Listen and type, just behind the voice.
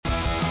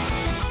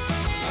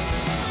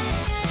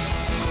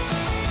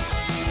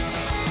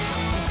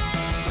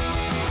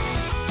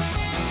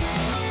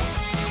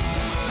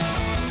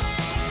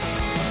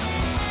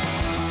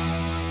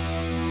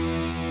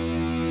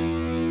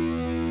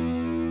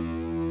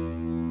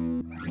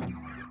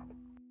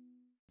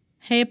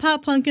Hey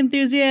pop punk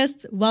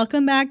enthusiasts,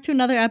 welcome back to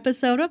another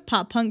episode of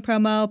Pop Punk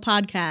Promo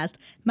Podcast.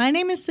 My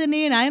name is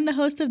Sydney and I am the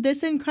host of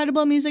this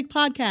incredible music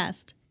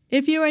podcast.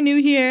 If you are new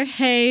here,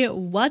 hey,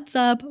 what's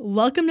up?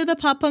 Welcome to the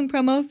Pop Punk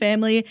Promo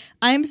family.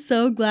 I am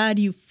so glad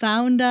you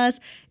found us.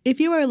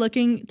 If you are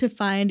looking to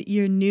find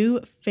your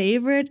new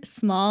favorite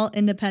small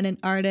independent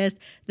artist,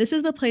 this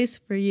is the place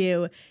for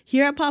you.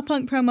 Here at Pop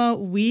Punk Promo,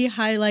 we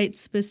highlight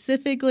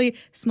specifically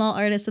small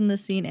artists in the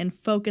scene and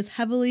focus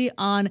heavily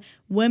on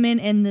women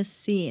in the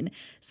scene.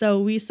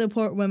 So we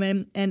support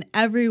women in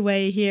every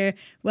way here,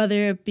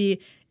 whether it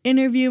be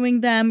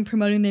interviewing them,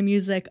 promoting their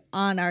music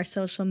on our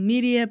social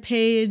media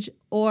page,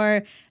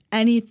 or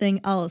anything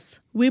else.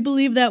 We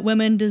believe that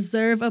women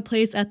deserve a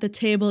place at the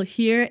table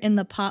here in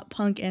the pop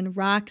punk and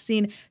rock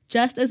scene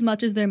just as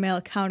much as their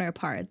male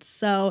counterparts.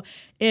 So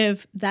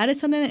if that is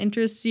something that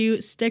interests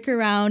you, stick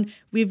around.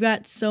 We've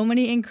got so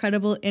many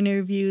incredible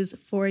interviews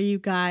for you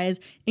guys,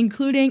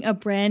 including a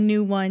brand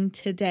new one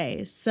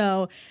today.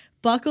 So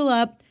buckle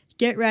up,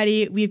 get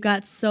ready. We've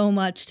got so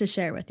much to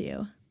share with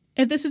you.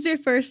 If this is your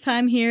first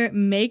time here,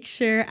 make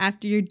sure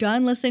after you're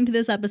done listening to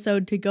this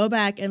episode to go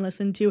back and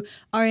listen to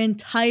our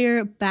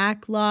entire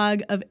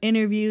backlog of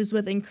interviews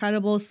with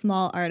incredible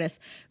small artists.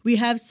 We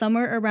have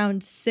somewhere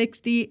around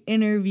 60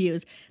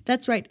 interviews.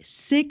 That's right,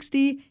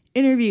 60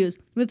 interviews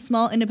with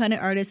small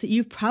independent artists that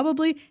you've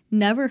probably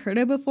never heard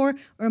of before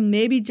or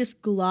maybe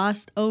just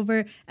glossed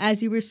over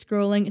as you were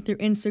scrolling through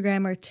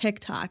Instagram or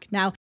TikTok.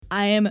 Now,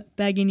 I am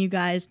begging you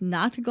guys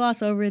not to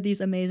gloss over these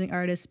amazing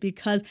artists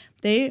because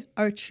they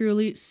are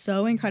truly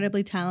so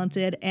incredibly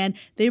talented and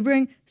they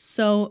bring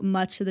so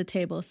much to the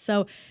table.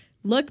 So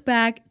look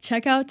back,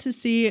 check out to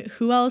see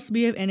who else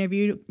we have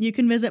interviewed. You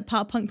can visit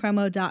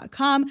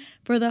poppunkpromo.com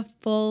for the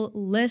full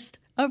list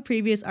of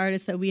previous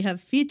artists that we have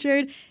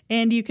featured,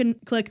 and you can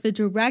click the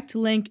direct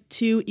link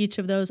to each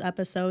of those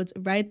episodes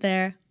right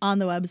there on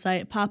the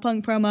website,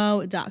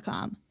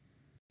 poppunkpromo.com.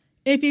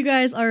 If you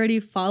guys already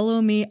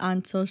follow me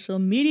on social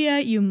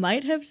media, you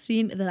might have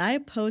seen that I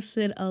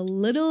posted a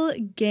little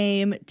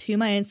game to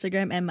my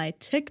Instagram and my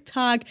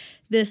TikTok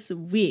this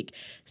week.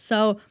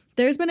 So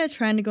there's been a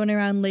trend going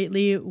around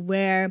lately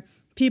where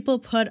people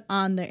put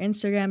on their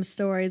Instagram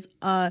stories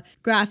a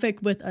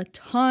graphic with a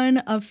ton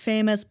of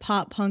famous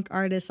pop punk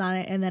artists on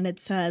it, and then it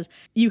says,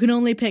 you can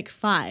only pick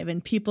 5,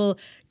 and people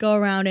go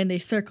around and they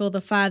circle the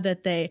 5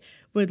 that they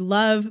would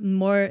love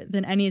more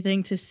than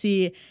anything to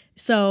see.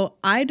 So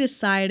I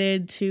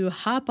decided to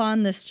hop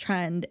on this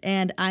trend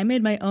and I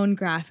made my own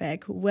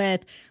graphic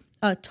with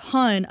a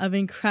ton of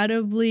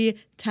incredibly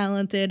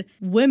talented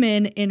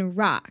women in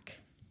rock.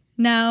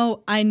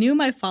 Now, I knew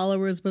my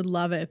followers would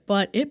love it,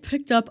 but it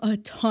picked up a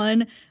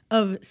ton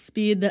of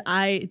speed that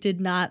I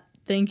did not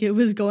think it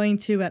was going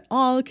to at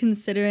all,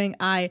 considering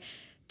I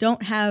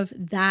don't have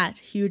that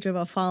huge of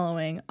a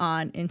following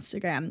on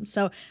Instagram.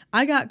 So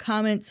I got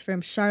comments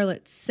from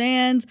Charlotte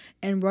Sands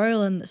and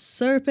Royal and the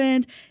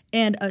Serpent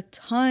and a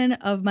ton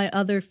of my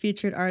other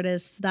featured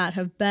artists that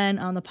have been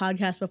on the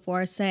podcast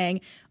before saying,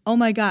 oh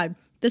my God,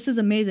 this is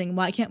amazing.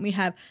 Why can't we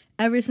have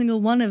every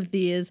single one of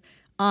these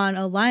on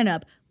a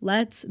lineup?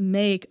 Let's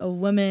make a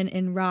Women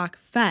in Rock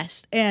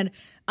Fest. And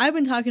I've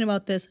been talking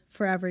about this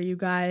forever, you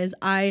guys.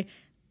 I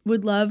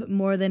would love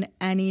more than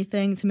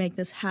anything to make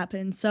this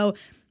happen. So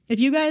if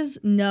you guys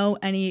know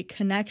any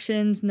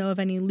connections, know of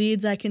any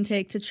leads I can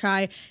take to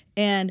try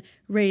and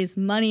raise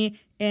money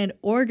and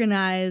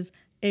organize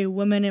a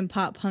Women in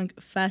Pop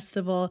Punk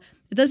festival,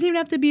 it doesn't even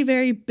have to be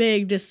very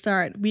big to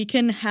start. We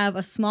can have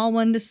a small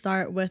one to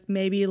start with,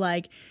 maybe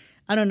like,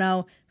 I don't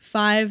know,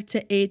 5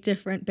 to 8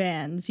 different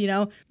bands,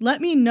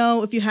 Let me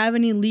know if you have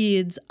any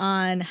leads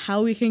on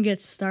how we can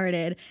get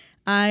started.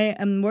 I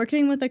am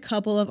working with a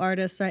couple of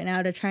artists right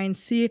now to try and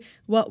see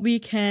what we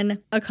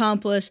can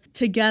accomplish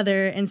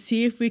together and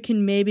see if we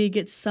can maybe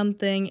get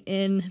something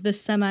in the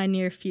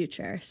semi-near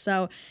future.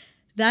 So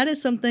that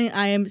is something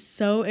I am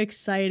so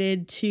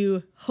excited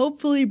to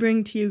hopefully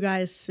bring to you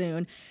guys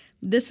soon.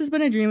 This has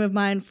been a dream of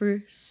mine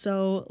for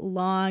so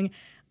long.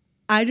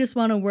 I just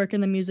want to work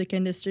in the music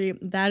industry.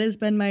 That has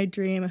been my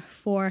dream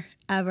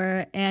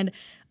forever. And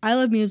I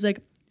love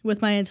music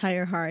with my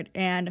entire heart.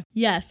 And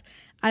yes,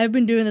 I've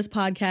been doing this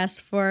podcast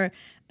for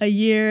a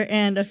year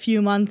and a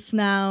few months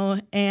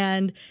now.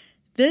 And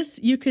this,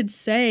 you could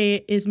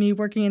say, is me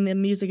working in the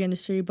music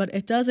industry, but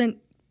it doesn't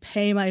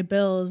pay my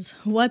bills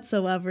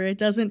whatsoever. It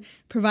doesn't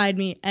provide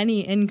me any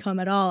income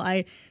at all.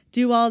 I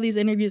do all these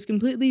interviews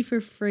completely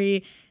for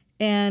free.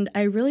 And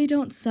I really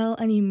don't sell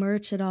any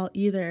merch at all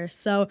either.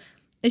 So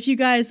if you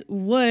guys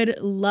would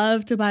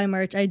love to buy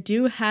merch, I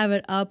do have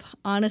it up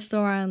on a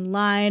store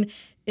online.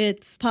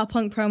 It's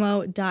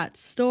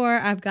poppunkpromo.store.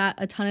 I've got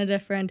a ton of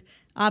different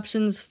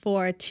options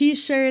for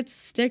t-shirts,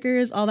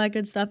 stickers, all that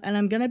good stuff. And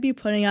I'm going to be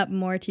putting up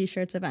more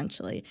t-shirts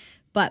eventually.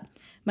 But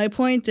my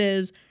point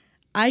is,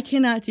 I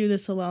cannot do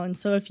this alone.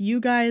 So if you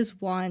guys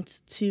want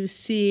to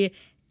see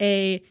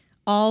a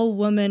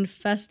all-woman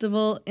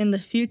festival in the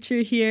future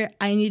here,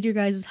 I need your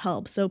guys'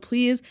 help. So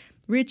please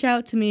reach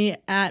out to me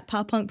at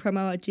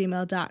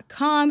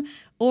poppunkpromo@gmail.com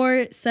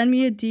or send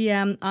me a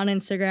DM on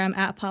Instagram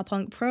at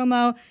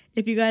poppunkpromo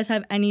if you guys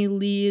have any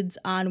leads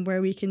on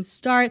where we can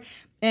start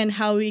and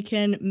how we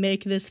can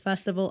make this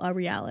festival a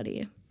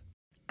reality.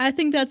 I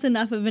think that's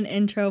enough of an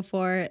intro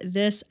for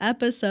this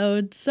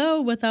episode, so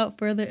without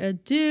further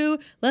ado,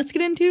 let's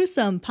get into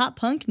some pop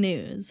punk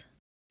news.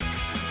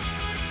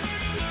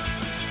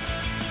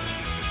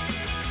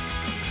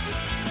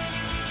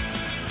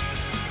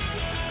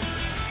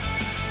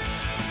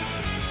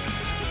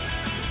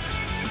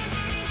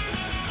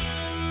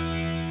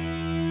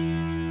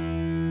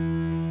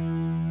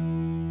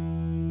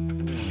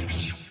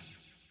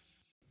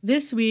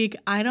 This week,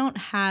 I don't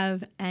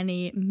have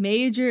any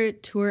major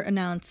tour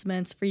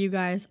announcements for you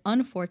guys,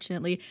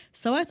 unfortunately,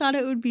 so I thought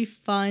it would be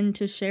fun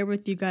to share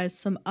with you guys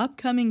some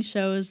upcoming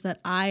shows that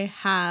I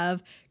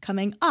have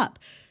coming up.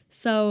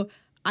 So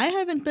I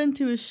haven't been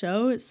to a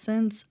show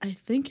since I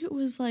think it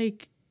was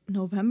like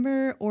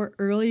November or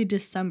early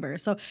December.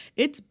 So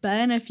it's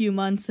been a few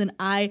months and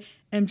I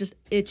am just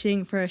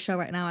itching for a show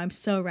right now. I'm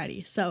so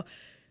ready. So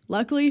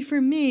luckily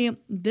for me,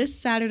 this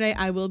Saturday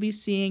I will be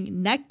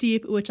seeing Neck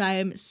Deep, which I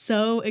am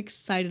so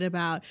excited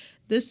about.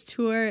 This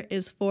tour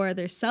is for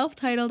their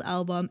self-titled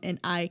album,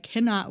 and I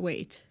cannot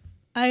wait.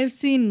 I have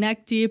seen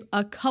Neck Deep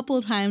a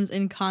couple times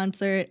in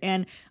concert,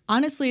 and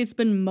honestly, it's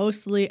been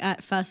mostly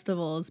at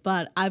festivals,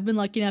 but I've been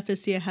lucky enough to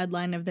see a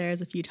headline of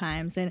theirs a few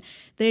times, and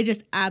they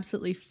just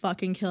absolutely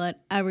fucking kill it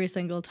every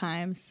single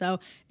time. So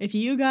if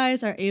you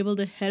guys are able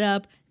to hit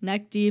up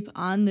Neck Deep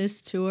on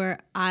this tour,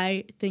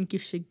 I think you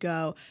should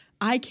go.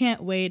 I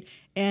can't wait,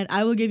 and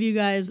I will give you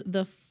guys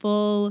the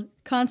full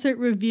concert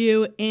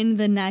review in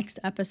the next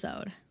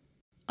episode.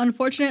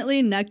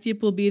 Unfortunately, Neck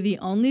Deep will be the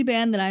only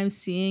band that I'm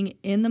seeing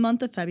in the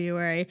month of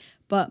February,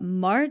 but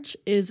March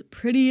is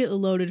pretty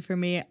loaded for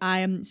me. I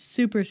am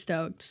super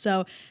stoked.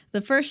 So the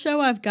first show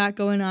I've got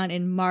going on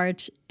in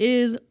March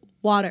is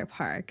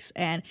Waterparks,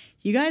 and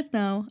you guys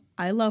know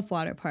I love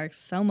Waterparks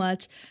so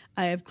much.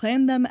 I have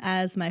claimed them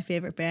as my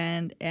favorite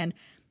band, and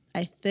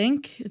I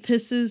think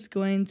this is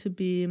going to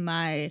be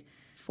my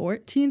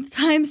 14th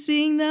time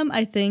seeing them.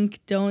 I think,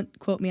 don't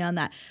quote me on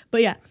that.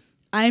 But yeah,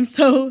 I'm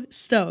so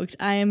stoked.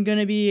 I am going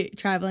to be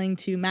traveling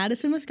to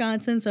Madison,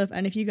 Wisconsin. So if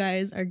any of you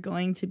guys are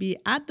going to be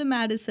at the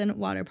Madison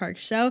Waterparks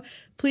show,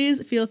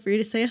 please feel free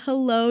to say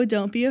hello.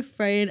 Don't be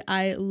afraid.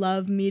 I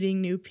love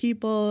meeting new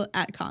people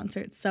at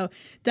concerts. So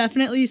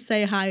definitely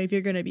say hi if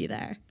you're going to be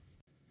there.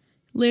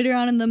 Later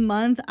on in the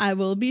month, I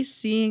will be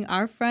seeing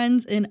our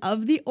friends in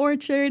Of the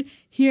Orchard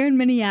here in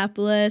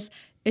Minneapolis.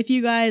 If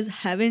you guys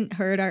haven't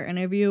heard our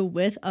interview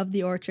with Of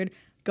the Orchard,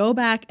 go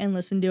back and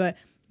listen to it.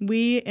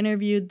 We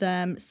interviewed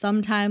them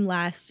sometime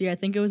last year. I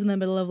think it was in the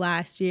middle of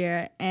last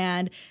year.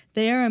 And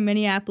they are a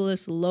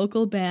Minneapolis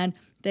local band.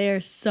 They are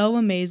so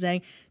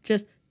amazing.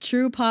 Just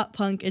true pop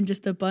punk and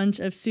just a bunch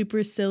of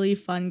super silly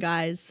fun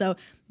guys. So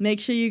make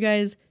sure you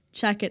guys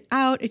check it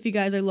out. If you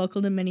guys are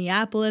local to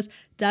Minneapolis,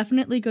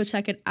 definitely go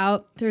check it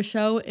out. Their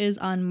show is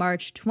on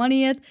March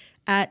 20th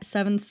at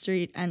 7th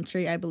Street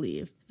Entry, I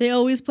believe. They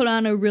always put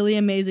on a really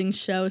amazing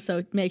show,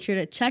 so make sure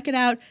to check it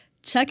out.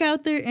 Check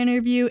out their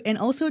interview and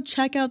also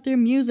check out their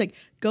music.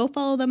 Go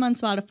follow them on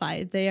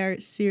Spotify. They are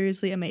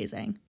seriously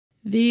amazing.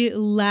 The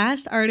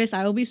last artist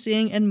I will be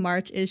seeing in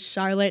March is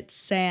Charlotte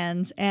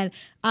Sands, and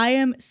I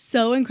am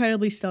so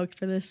incredibly stoked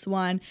for this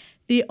one.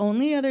 The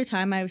only other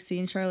time I've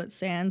seen Charlotte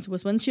Sands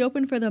was when she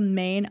opened for The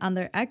Maine on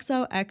their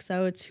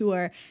XOXO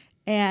tour,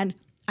 and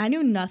I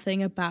knew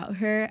nothing about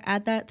her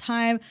at that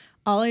time.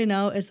 All I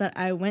know is that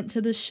I went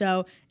to the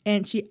show,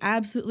 and she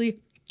absolutely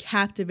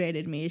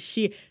captivated me.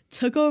 She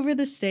took over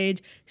the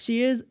stage.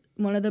 She is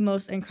one of the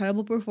most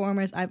incredible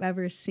performers I've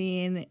ever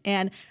seen,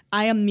 and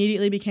I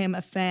immediately became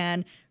a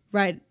fan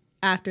right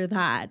after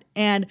that.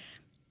 And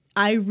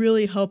I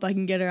really hope I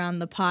can get her on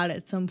the pod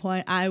at some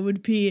point. I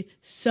would be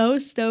so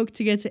stoked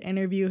to get to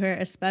interview her,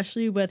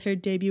 especially with her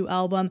debut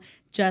album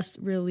just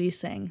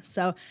releasing.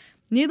 So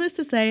needless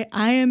to say,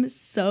 I am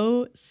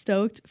so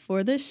stoked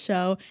for this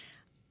show.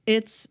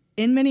 It's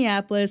in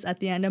Minneapolis at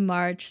the end of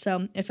March.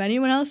 So if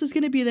anyone else is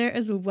going to be there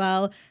as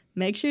well,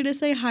 make sure to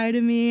say hi to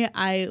me.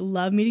 I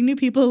love meeting new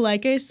people,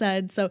 like I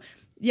said. So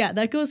yeah,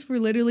 that goes for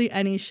literally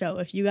any show.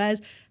 If you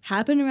guys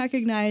happen to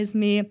recognize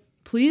me,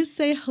 please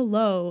say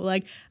hello.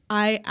 Like,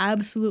 I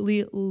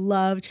absolutely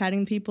love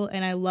chatting with people,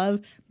 and I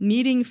love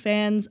meeting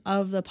fans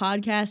of the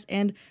podcast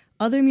and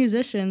other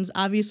musicians.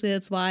 Obviously,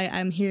 that's why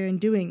I'm here and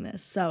doing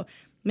this. So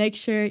make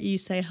sure you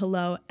say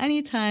hello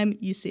anytime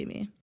you see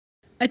me.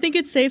 I think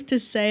it's safe to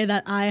say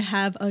that I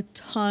have a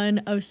ton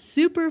of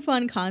super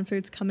fun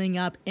concerts coming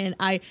up, and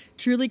I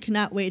truly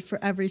cannot wait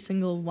for every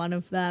single one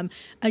of them.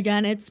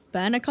 Again, it's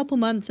been a couple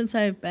months since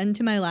I've been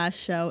to my last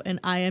show, and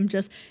I am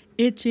just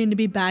itching to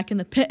be back in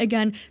the pit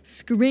again,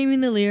 screaming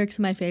the lyrics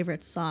of my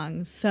favorite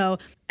songs. So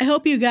I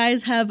hope you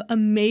guys have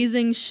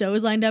amazing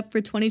shows lined up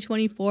for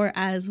 2024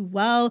 as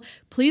well.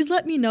 Please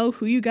let me know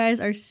who you guys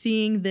are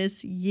seeing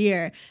this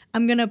year.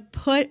 I'm going to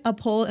put a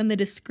poll in the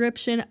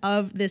description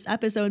of this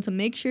episode, so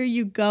make sure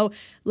you go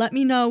let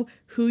me know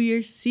who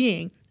you're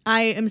seeing.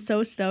 I am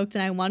so stoked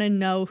and I want to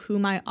know who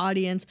my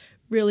audience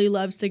really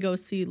loves to go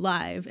see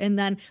live. And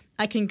then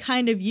I can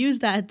kind of use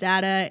that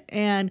data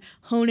and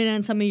hone in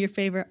on some of your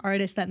favorite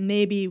artists that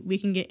maybe we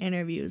can get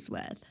interviews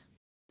with.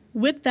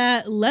 With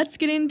that, let's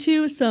get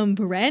into some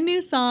brand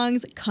new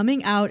songs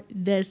coming out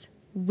this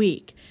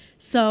week.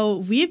 So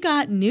we've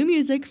got new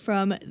music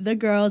from the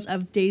girls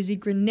of Daisy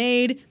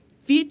Grenade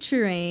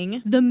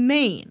featuring The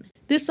Maine.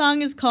 This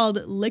song is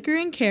called Liquor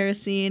and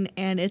Kerosene,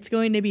 and it's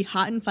going to be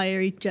hot and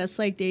fiery just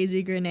like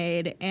Daisy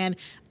Grenade, and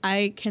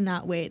I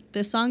cannot wait.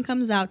 This song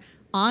comes out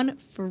on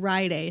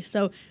Friday,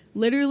 so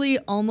literally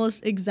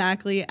almost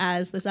exactly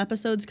as this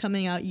episode's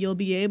coming out, you'll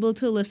be able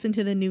to listen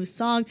to the new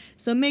song,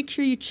 so make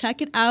sure you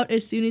check it out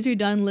as soon as you're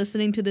done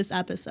listening to this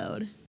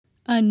episode.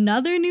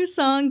 Another new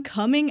song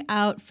coming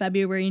out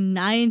February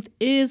 9th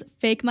is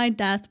Fake My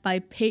Death by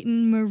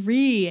Peyton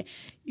Marie.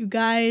 You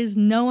guys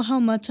know how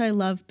much I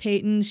love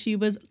Peyton. She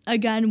was,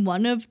 again,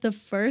 one of the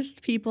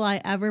first people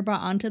I ever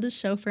brought onto the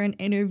show for an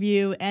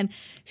interview, and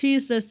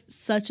she's just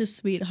such a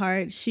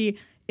sweetheart. She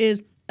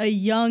is a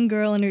young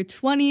girl in her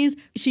 20s.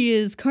 She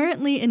is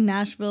currently in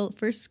Nashville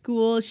for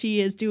school. She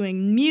is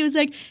doing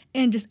music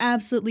and just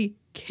absolutely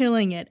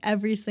killing it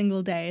every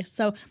single day.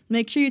 So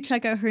make sure you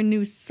check out her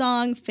new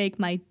song, Fake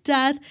My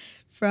Death.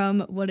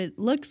 From what it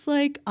looks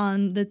like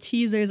on the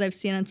teasers I've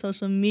seen on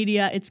social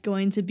media, it's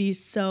going to be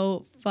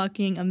so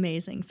fucking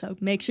amazing. So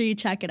make sure you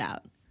check it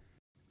out.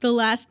 The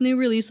last new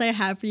release I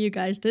have for you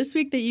guys this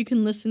week that you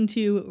can listen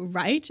to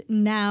right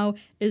now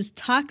is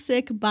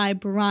Toxic by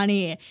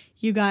Bronny.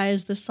 You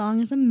guys, the song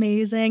is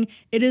amazing.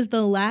 It is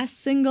the last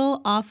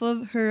single off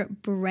of her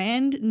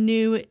brand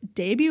new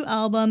debut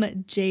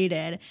album,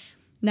 Jaded.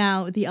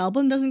 Now, the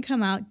album doesn't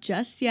come out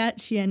just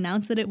yet. She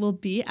announced that it will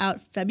be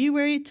out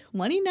February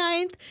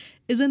 29th.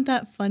 Isn't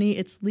that funny?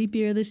 It's leap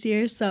year this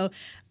year, so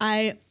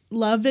I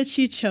love that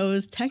she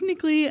chose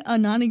technically a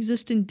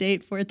non-existent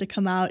date for it to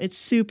come out. It's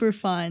super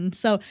fun.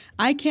 So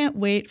I can't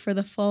wait for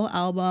the full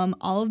album.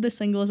 All of the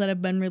singles that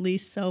have been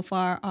released so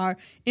far are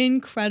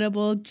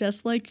incredible.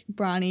 Just like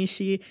Bronny,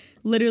 she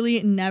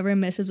literally never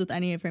misses with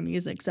any of her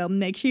music. So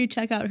make sure you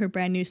check out her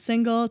brand new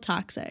single,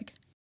 Toxic.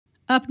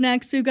 Up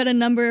next, we've got a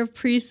number of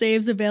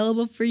pre-saves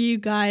available for you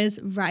guys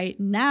right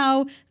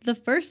now. The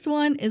first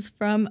one is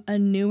from a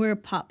newer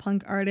pop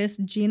punk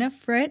artist, Gina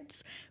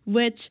Fritz,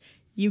 which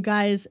you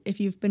guys, if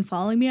you've been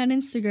following me on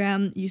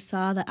Instagram, you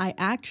saw that I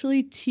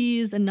actually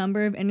teased a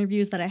number of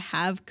interviews that I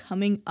have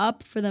coming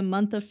up for the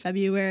month of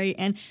February,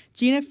 and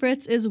Gina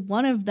Fritz is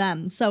one of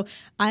them. So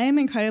I am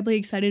incredibly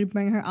excited to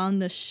bring her on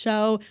the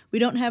show. We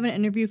don't have an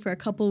interview for a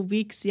couple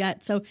weeks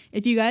yet, so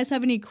if you guys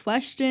have any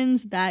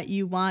questions that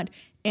you want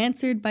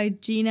answered by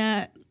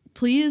Gina,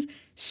 please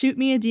shoot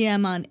me a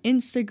DM on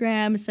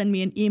Instagram, send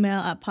me an email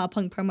at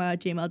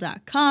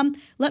poppunkpromo@gmail.com.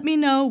 Let me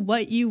know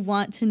what you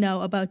want to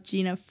know about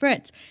Gina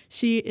Fritz.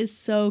 She is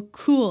so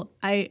cool.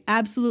 I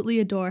absolutely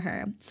adore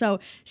her.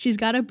 So she's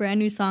got a brand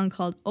new song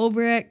called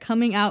Over It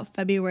coming out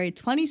February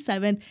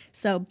 27th.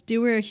 So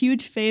do her a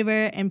huge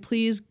favor and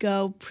please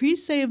go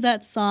pre-save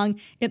that song.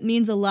 It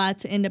means a lot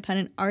to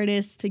independent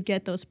artists to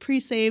get those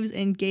pre-saves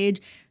and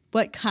gauge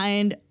what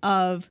kind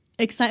of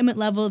excitement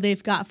level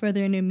they've got for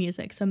their new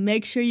music. So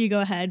make sure you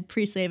go ahead,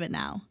 pre-save it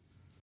now.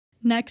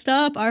 Next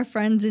up, our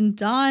friends in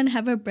Dawn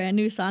have a brand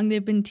new song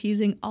they've been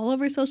teasing all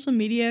over social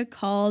media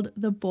called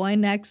The Boy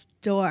Next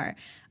Door.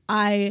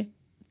 I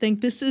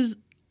think this is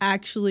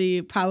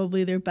actually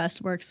probably their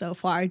best work so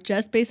far.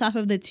 Just based off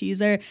of the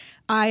teaser,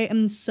 I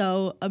am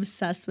so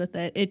obsessed with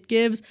it. It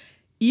gives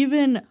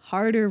even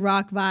harder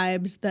rock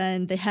vibes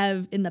than they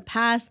have in the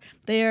past.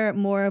 They are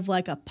more of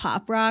like a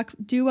pop rock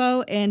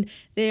duo, and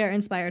they are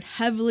inspired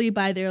heavily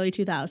by the early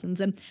 2000s.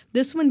 And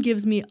this one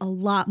gives me a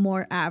lot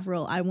more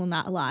Avril, I will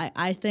not lie.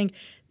 I think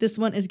this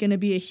one is going to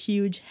be a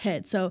huge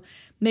hit. So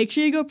make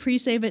sure you go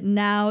pre-save it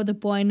now, The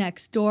Boy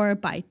Next Door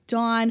by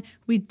Dawn.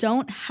 We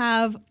don't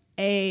have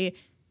a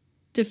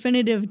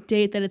definitive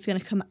date that it's going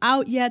to come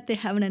out yet. They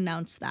haven't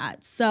announced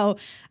that. So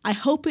I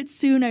hope it's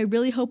soon. I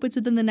really hope it's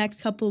within the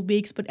next couple of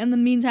weeks. But in the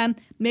meantime,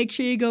 make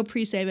sure you go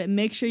pre-save it.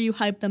 Make sure you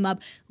hype them up.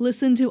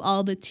 Listen to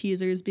all the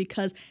teasers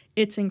because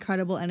it's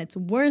incredible and it's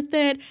worth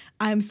it.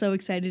 I'm so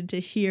excited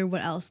to hear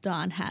what else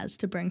Dawn has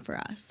to bring for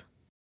us.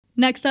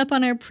 Next up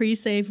on our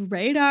pre-save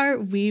radar,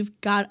 we've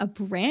got a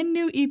brand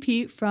new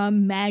EP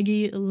from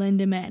Maggie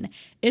Lindemann.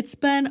 It's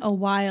been a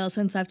while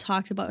since I've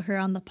talked about her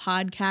on the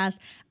podcast.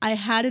 I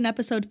had an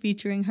episode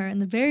featuring her in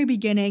the very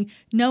beginning,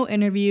 no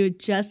interview,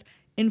 just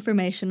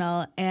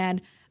informational,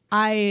 and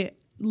I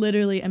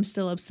literally am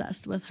still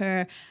obsessed with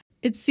her.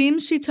 It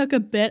seems she took a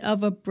bit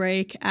of a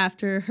break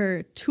after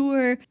her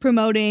tour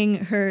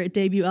promoting her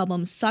debut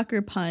album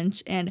Sucker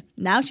Punch, and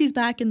now she's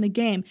back in the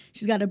game.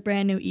 She's got a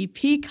brand new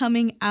EP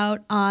coming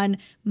out on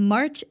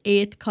March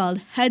 8th called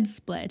Head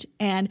Split,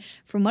 and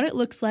from what it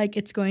looks like,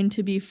 it's going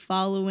to be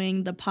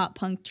following the pop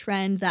punk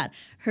trend that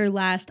her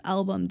last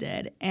album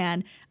did,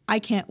 and I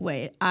can't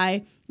wait.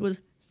 I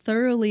was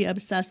thoroughly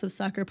obsessed with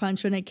Sucker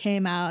Punch when it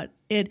came out.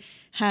 It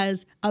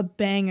has a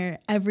banger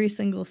every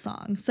single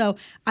song. So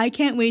I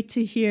can't wait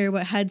to hear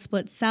what Head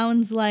Split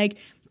sounds like.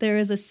 there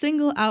is a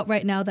single out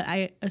right now that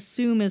I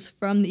assume is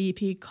from the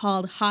EP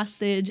called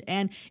Hostage,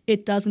 and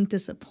it doesn't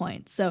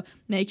disappoint. So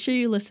make sure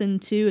you listen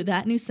to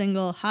that new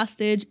single,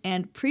 Hostage,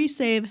 and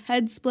Pre-Save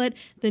Head Split,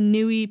 the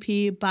new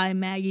EP by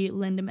Maggie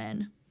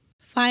Lindemann.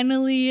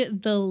 Finally,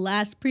 the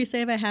last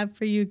pre-save I have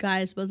for you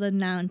guys was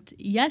announced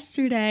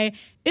yesterday.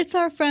 It's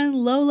our friend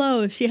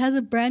Lolo. She has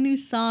a brand new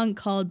song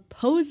called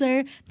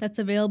Poser that's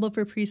available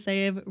for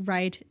pre-save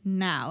right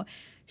now.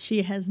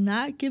 She has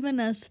not given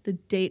us the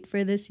date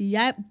for this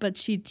yet, but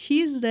she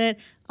teased it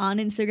on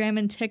Instagram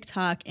and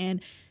TikTok,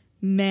 and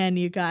man,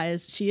 you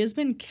guys, she has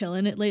been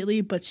killing it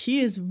lately, but she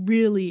is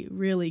really,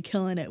 really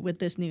killing it with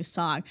this new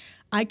song.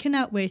 I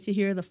cannot wait to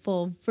hear the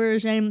full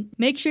version.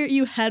 Make sure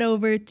you head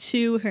over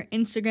to her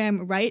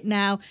Instagram right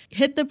now.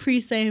 Hit the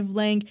pre-save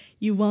link.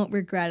 You won't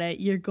regret it.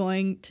 You're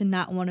going to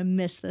not want to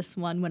miss this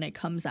one when it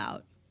comes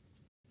out.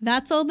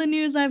 That's all the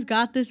news I've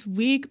got this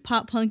week,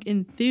 pop punk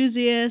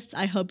enthusiasts.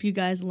 I hope you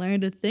guys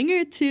learned a thing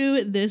or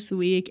two this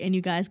week, and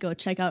you guys go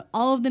check out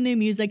all of the new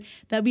music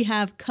that we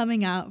have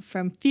coming out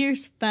from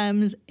fierce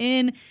femmes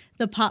in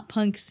the pop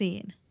punk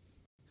scene.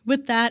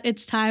 With that,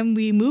 it's time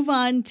we move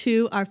on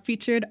to our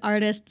featured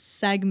artist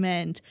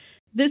segment.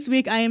 This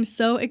week, I am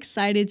so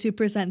excited to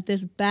present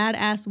this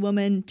badass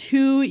woman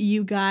to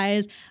you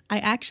guys. I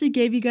actually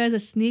gave you guys a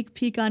sneak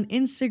peek on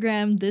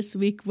Instagram this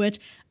week, which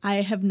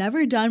I have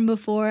never done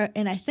before,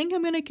 and I think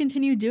I'm going to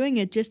continue doing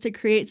it just to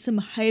create some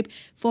hype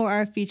for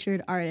our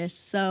featured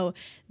artists. So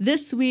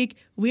this week,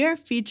 we are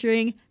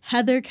featuring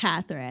Heather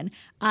Catherine.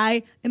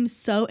 I am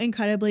so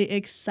incredibly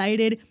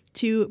excited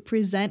to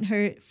present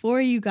her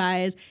for you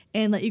guys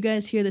and let you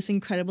guys hear this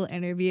incredible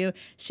interview.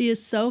 She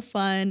is so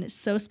fun,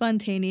 so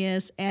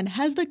spontaneous, and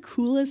has the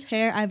coolest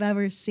hair I've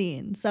ever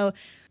seen. So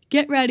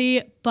get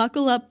ready,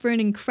 buckle up for an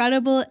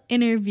incredible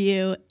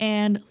interview,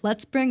 and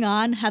let's bring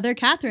on Heather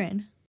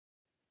Catherine.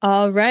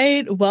 All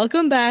right,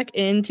 welcome back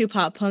into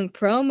Pop Punk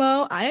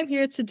Promo. I am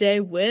here today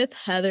with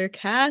Heather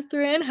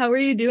Catherine. How are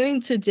you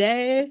doing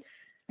today?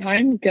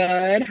 I'm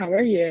good. How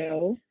are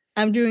you?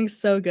 I'm doing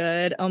so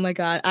good. Oh my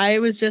God. I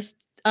was just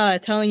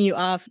telling you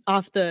off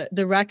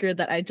the record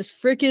that I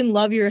just freaking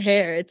love your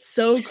hair. It's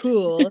so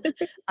cool.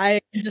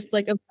 I'm just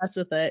like obsessed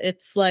with it.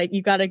 It's like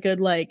you got a good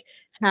like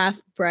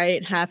half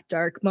bright, half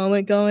dark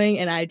moment going,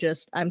 and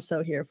I'm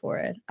so here for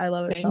it. I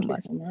love it so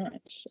much.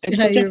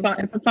 Thank you so much.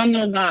 It's a fun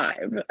little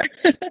vibe.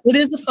 It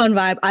is a fun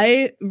vibe.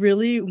 I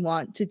really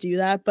want to do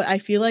that, but I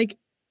feel like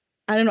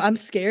I don't know, I'm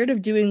scared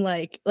of doing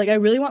like I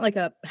really want like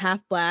a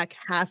half black,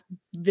 half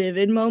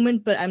vivid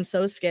moment, but I'm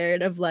so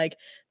scared of like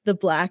the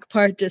black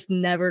part just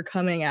never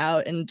coming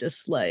out and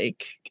just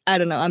like, I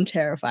don't know, I'm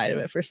terrified of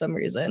it for some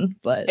reason,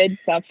 but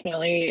It's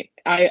definitely,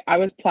 I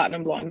was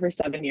platinum blonde for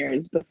 7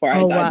 years before I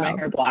dyed my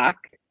hair black.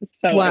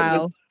 So it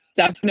was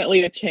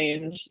definitely a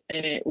change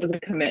and it was a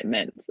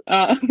commitment.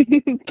 But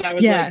I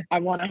was like, I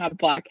want to have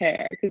black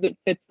hair because it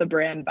fits the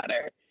brand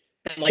better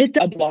than like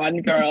a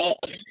blonde girl.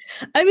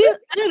 I mean,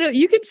 I don't know,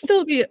 you could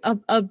still be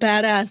a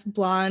badass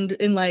blonde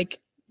and like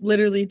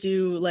literally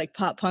do like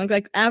pop punk.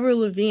 Like Avril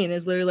Lavigne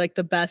is literally like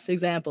the best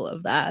example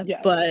of that.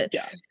 Yeah,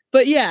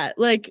 but yeah,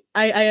 like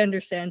I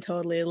understand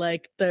totally.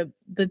 Like the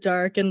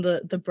dark and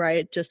the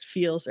bright just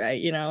feels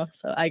right, you know.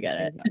 So I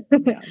get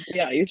it.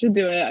 Yeah, you should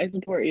do it. I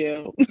support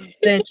you.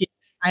 Thank you.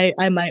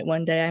 I might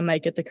one day. I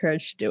might get the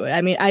courage to do it.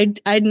 I mean,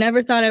 I'd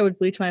never thought I would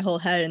bleach my whole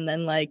head, and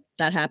then like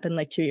that happened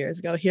like 2 years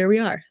ago. Here we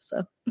are.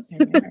 So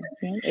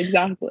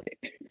exactly.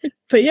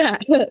 But yeah,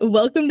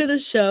 welcome to the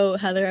show,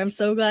 Heather. I'm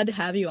so glad to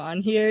have you on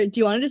here. Do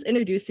you want to just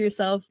introduce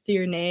yourself through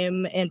your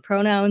name and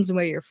pronouns and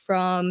where you're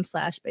from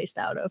 / based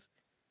out of?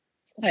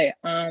 Hi,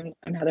 I'm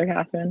Heather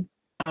Catherine.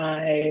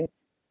 I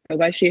go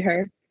by she,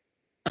 her.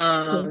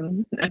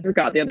 Cool. I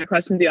forgot the other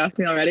questions you asked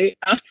me already.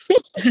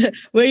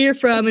 Where you're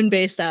from and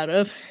based out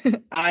of?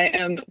 I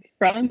am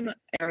from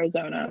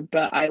Arizona,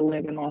 but I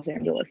live in Los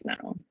Angeles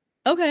now.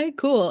 Okay,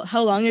 cool.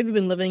 How long have you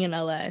been living in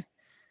LA?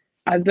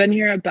 I've been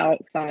here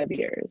about 5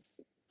 years.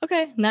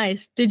 Okay,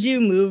 nice. Did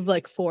you move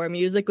like for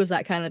music? Was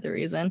that kind of the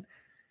reason?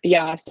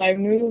 Yeah, so I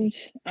moved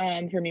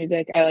for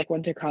music. I like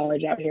went to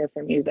college out here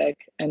for music,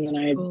 and then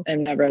I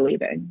am never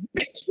leaving.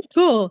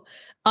 Cool.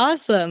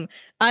 Awesome.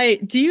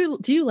 Do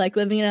you like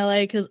living in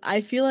LA? Because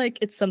I feel like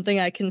it's something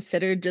I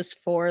considered just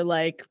for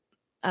like,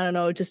 I don't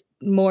know, just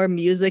more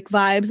music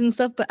vibes and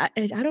stuff. But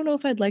I don't know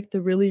if I'd like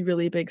the really,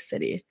 really big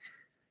city.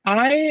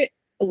 I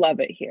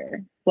love it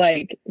here.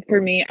 Like for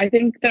me, I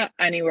think that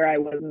anywhere I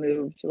would have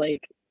moved,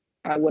 like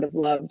I would have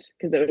loved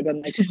because it would have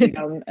been like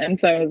freedom. And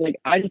so I was like,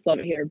 I just love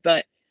it here.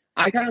 But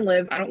I kind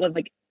of I don't live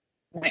like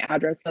my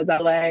address says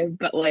LA,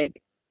 but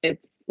like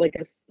it's like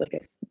a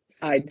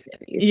side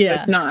city. Yeah. So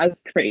it's not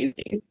as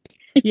crazy.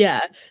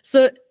 Yeah.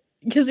 So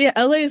because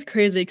LA is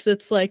crazy because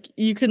it's like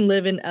you can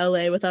live in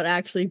LA without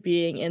actually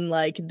being in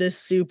like this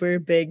super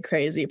big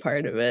crazy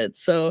part of it.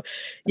 So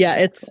yeah,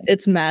 exactly.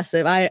 It's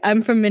massive.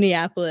 I'm from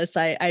Minneapolis.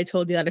 I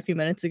told you that a few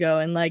minutes ago,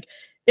 and like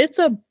it's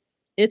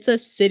a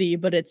city,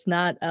 but it's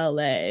not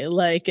LA.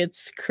 Like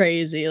it's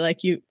crazy.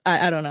 Like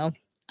I don't know.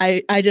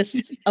 I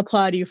just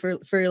applaud you for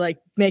like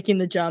making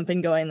the jump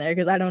and going there,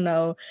 because I don't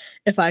know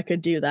if I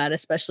could do that,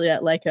 especially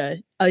at like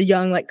a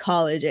young like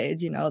college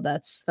age,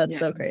 that's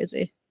so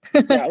crazy.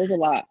 Yeah, it was a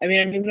lot. I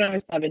mean, I moved when I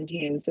was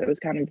 17, so it was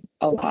kind of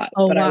a lot,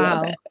 Oh but I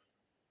love it. wow.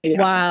 Yeah.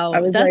 I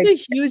Wow. was That's like,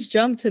 a huge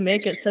jump to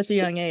make at such a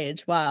young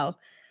age. Wow.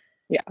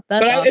 yeah,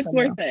 That's it's awesome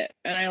worth though. it,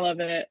 and I love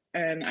it,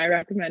 and I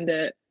recommend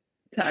it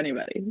to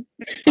anybody.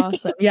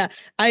 Awesome. Yeah.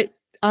 I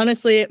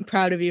honestly am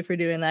proud of you for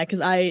doing that, because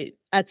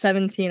at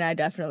 17 I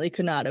definitely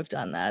could not have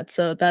done that.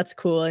 So that's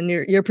cool. And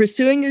you're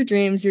pursuing your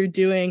dreams, you're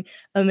doing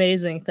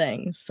amazing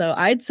things. So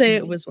I'd say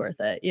it was worth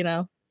it,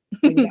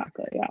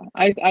 Exactly. Yeah.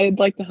 I'd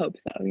like to hope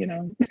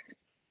so.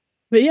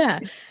 But yeah.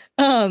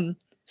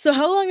 So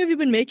how long have you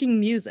been making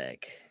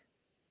music?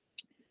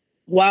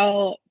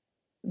 Well,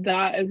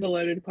 that is a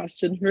loaded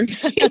question for me.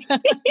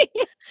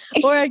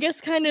 Or I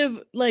guess kind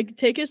of like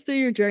take us through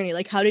your journey.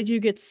 Like how did you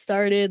get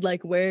started?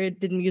 Like where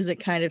did music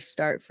kind of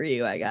start for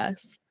you, I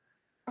guess?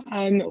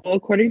 Well,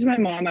 according to my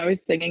mom, I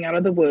was singing out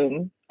of the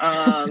womb.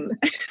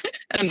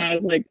 And I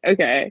was like,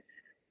 okay.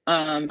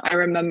 I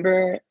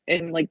remember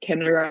in like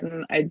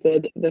kindergarten, I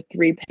did the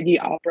Three Piggy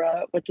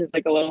opera, which is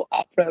like a little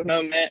opera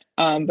moment.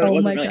 But it Oh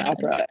wasn't my really God.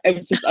 opera. It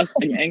was just us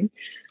singing.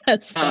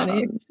 That's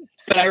funny.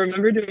 But I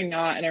remember doing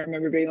that, and I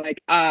remember being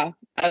like, I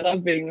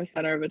love being the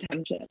center of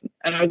attention.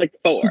 And I was like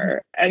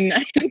 4. And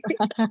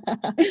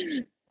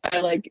then I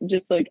like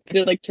just like I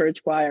did like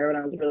church choir when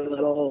I was really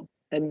little.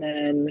 And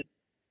then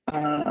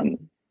um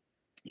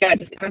yeah, I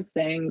just kind of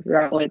sang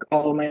throughout like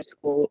all my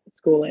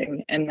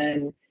schooling. And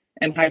then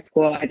in high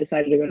school I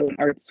decided to go to an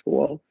art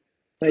school.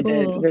 So I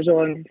did Cool.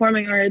 visual and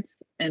performing arts,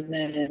 and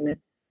then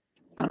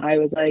I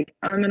was like,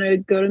 I'm gonna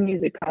go to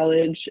music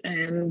college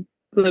and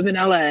live in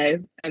LA.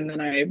 And then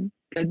I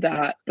did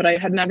that. But I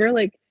had never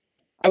like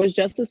I was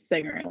just a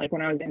singer. Like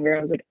when I was younger,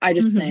 I was like, I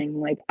just Mhm. sing.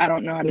 Like I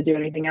don't know how to do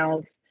anything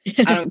else.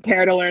 I don't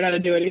care to learn how to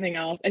do anything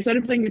else. I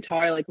started playing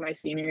guitar like my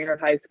senior year of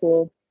high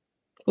school,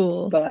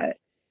 Cool. but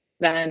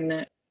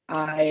then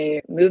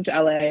I moved to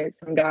LA.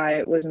 Some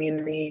guy was mean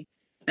to me,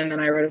 and then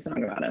I wrote a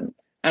song about him.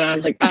 And I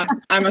was like,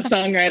 I'm a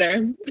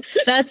songwriter.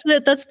 That's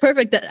it. That's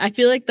perfect. I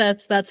feel like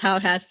that's how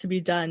it has to be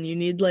done. You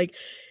need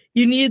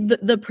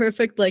the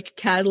perfect like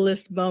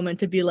catalyst moment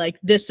to be like,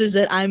 this is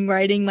it. I'm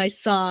writing my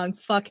song.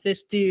 Fuck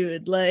this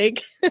dude.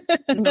 Like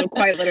No,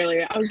 quite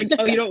literally. I was like,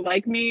 oh, you don't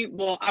like me?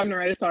 Well, I'm gonna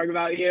write a song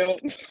about you.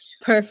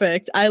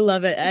 perfect. I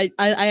love it.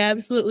 I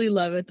absolutely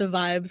love it. The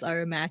vibes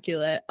are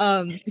immaculate.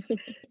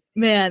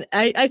 Man,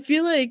 I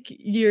feel like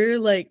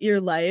your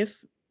life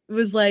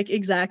was like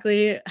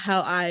exactly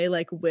how I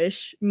like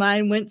wish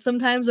mine went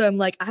sometimes, where I'm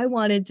like I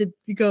wanted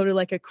to go to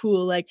like a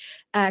cool like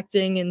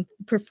acting and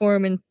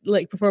performing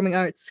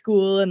arts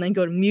school, and then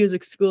go to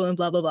music school and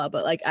blah blah blah,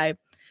 but like I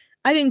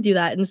didn't do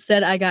that.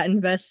 Instead, I got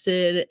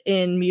invested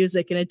in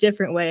music in a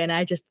different way, and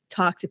I just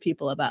talk to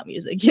people about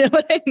music. You know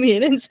what I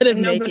mean? Instead of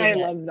No, but I making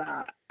it. love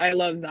that. I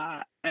love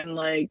that. And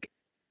like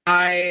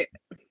I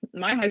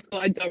my high school,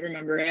 I don't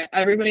remember it.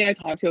 Everybody I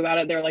talked to about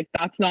it, they're like,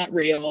 that's not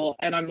real.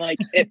 And I'm like,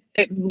 it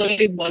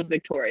literally was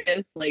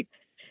victorious. Like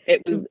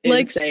it was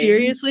Like insane.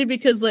 seriously,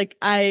 because like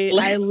I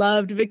Like,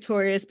 loved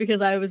Victorious, because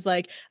I was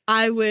like,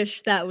 I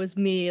wish that was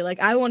me. Like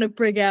I want to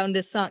break out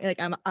into song. Like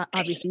I'm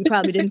obviously you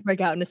probably didn't break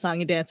out into song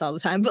and dance all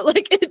the time, but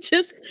like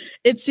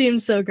it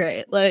seems so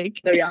great. Like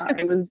so yeah,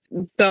 it was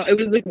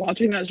like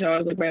watching that show, I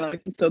was like, my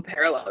life is so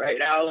parallel right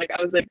now. Like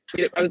I was like,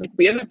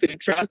 we have a food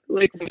truck,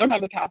 like we don't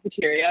have a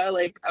cafeteria.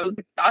 Like I was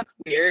like, that's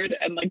weird.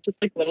 And like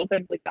just like little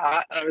things like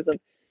that. And I was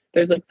like,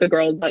 there's like the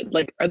girls that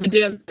like are the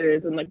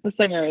dancers and like the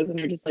singers, and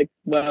you're just like,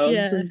 whoa,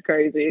 yeah, this is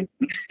crazy.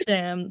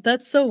 damn,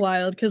 that's so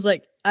wild. Cause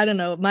like I don't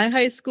know, my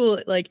high school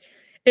like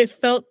it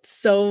felt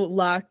so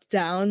locked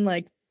down.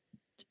 Like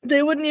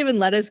they wouldn't even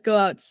let us go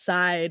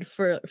outside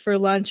for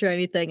lunch or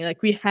anything.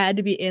 Like we had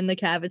to be in the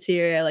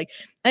cafeteria. Like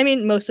I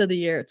mean, most of the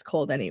year it's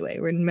cold anyway.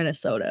 We're in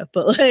Minnesota,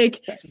 but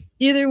like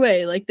either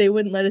way, like they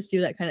wouldn't let us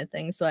do that kind of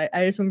thing. So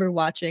I just remember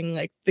watching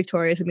like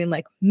Victorious and being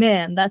like,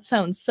 man, that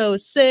sounds so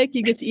sick.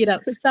 You get to eat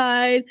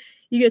outside.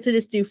 You get to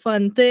just do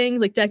fun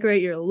things like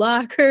decorate your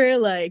locker.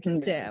 Like,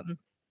 damn,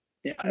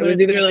 Yeah, it what was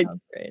is either that like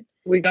sounds great.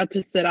 we got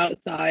to sit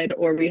outside,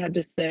 or we had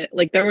to sit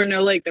like there was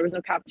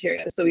no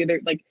cafeteria, so we either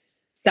like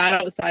sat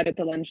outside at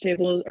the lunch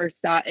tables or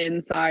sat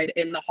inside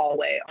in the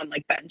hallway on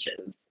like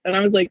benches. And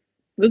I was like,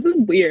 this is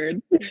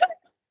weird.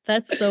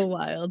 That's so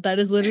wild. That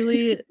is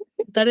literally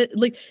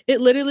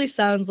it literally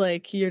sounds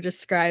like you're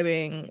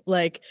describing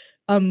like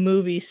a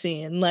movie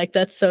scene. Like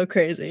that's so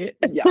crazy.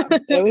 Yeah,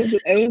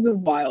 it was a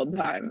wild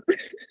time.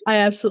 I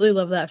absolutely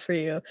love that for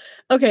you.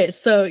 Okay,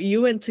 so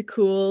you went to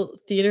cool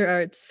theater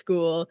arts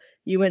school,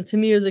 you went to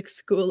music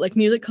school, like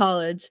music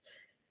college.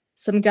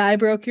 Some guy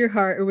broke your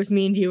heart or was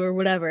mean to you or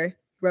whatever,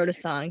 wrote a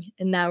song,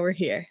 and now we're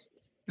here.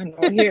 And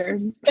we're here.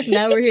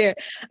 Now we're here.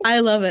 I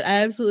love it.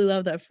 I absolutely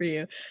love that for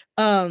you.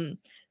 Um,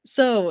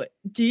 so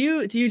do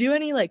you do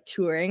any like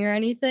touring or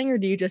anything, or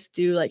do you just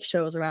do like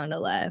shows around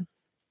LA?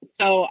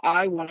 So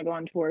I want to go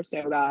on tour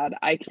so bad.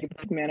 I keep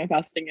like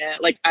manifesting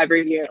it like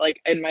every year,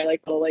 like in my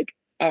like little like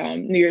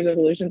New Year's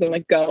resolutions. I'm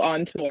like, go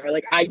on tour.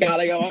 Like I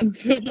gotta go on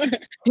tour.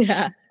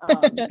 Yeah.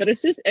 But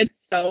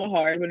it's so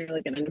hard when you're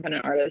like an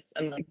independent artist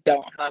and like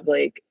don't have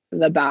like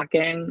the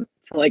backing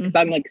to like, because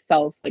I'm like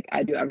like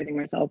I do everything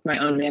myself, my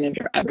own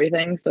manager,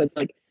 everything. So it's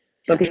like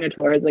booking a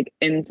tour is like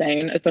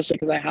insane, especially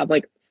because I have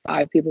like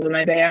 5 people in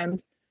my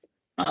band.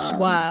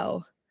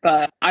 Wow.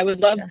 But I would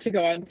love to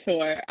go on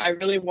tour. I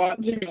really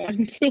want to go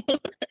on tour.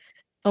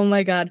 Oh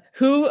my God.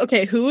 Who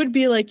would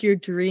be like your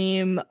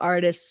dream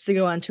artist to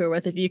go on tour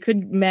with if you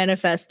could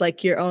manifest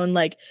like your own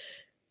like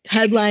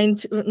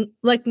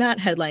like not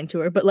headline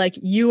tour, but like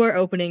you are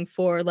opening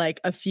for like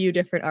a few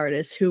different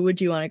artists, who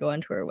would you want to go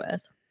on tour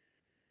with?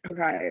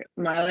 Okay.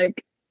 My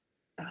like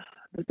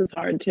this is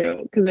hard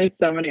too because there's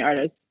so many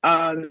artists.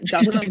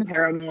 Definitely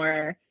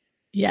Paramore.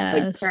 Yes.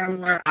 Like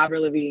Paramore,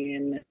 Avril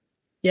Lavigne.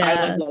 Yeah. I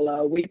love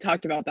Lolo. We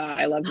talked about that.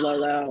 I love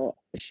Lolo.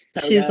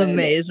 She's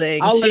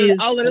amazing. I'll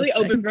literally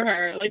open for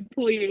her. Like,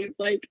 please,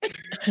 like.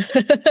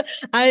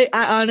 I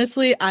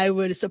honestly, I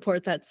would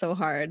support that so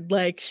hard.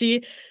 Like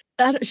she's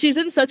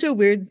in such a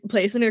weird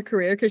place in her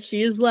career because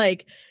she's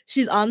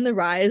on the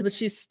rise, but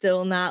she's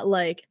still not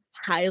like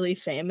highly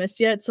famous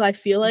yet. So I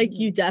feel like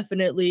you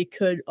definitely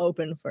could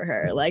open for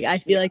her. Like I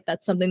feel like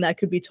that's something that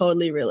could be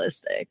totally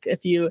realistic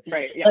if you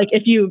like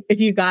if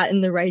you got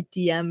in the right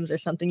DMs or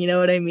something, you know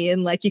what I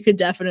mean? Like you could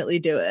definitely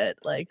do it.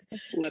 Like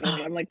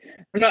literally,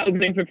 I'm not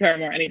opening for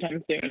Paramore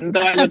anytime soon, though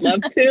I would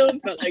love to,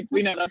 but like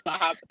we know that's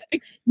not happening.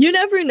 You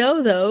never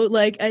know though.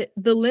 Like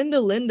the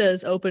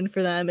Linda's open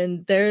for them,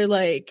 and they're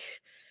like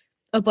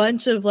a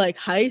bunch of like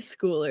high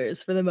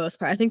schoolers for the most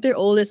part. I think their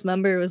oldest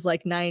member was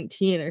like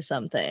 19 or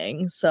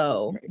something.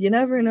 So you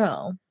never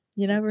know.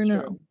 You never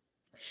know.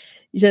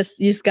 You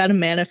just got to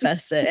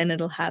manifest it and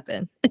it'll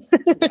happen.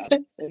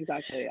 Yes,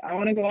 exactly. I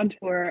want to go on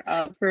tour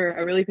for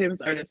a really famous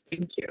artist.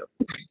 Thank you.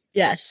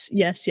 Yes.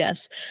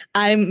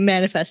 I'm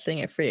manifesting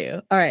it for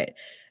you. All right.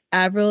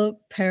 Avril,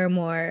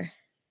 Paramore.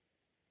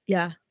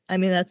 Yeah. I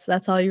mean,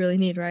 that's all you really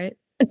need, right?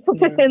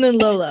 And then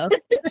Lolo.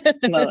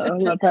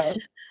 Love her.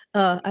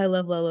 I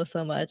love Lolo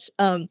so much.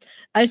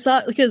 I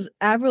saw because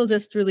Avril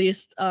just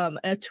released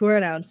a tour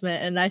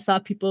announcement, and I saw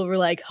people were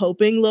like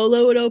hoping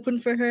Lolo would open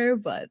for her,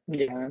 but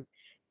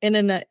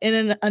in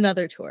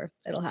another tour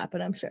it'll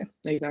happen, I'm sure.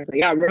 Exactly.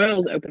 Yeah,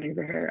 Royal's opening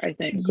for her, I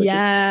think.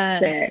 Yes.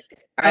 Sick.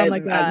 Oh my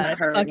God, I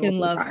fucking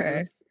love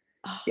her.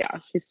 Yeah,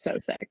 she's so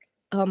sick.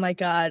 Oh my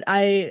God,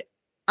 I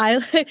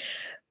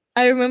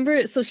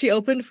remember, so she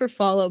opened for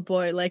Fall Out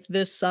Boy like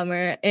this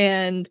summer,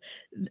 and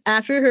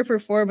after her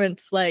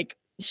performance, like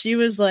she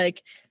was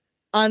like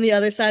on the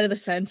other side of the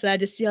fence, and I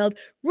just yelled,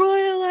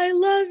 "Royal, I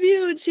love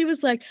you," and she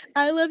was like,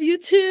 "I love you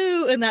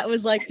too," and that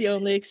was like the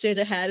only exchange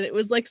I had. It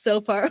was like so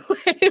far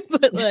away,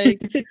 but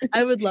like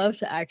I would love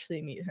to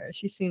actually meet her.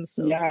 She seems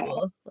so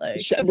cool.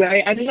 Like I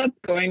ended up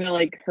going to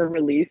like her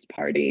release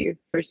party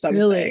for something.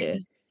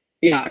 Really?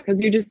 Yeah,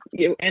 because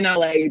you in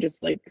LA, you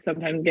just like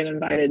sometimes get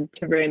invited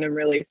to random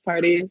release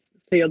parties,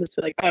 so you'll just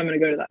be like, "Oh, I'm gonna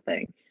go to that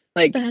thing."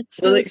 Like,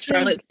 so like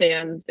Charlotte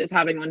Sands is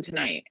having one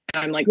tonight,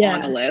 and I'm like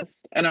on a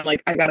list, and I'm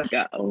like, I gotta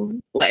go.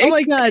 Like, oh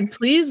my God,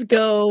 please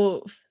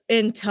go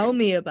and tell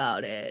me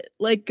about it.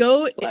 Like,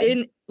 go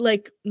in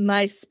like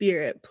my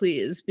spirit,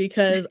 please,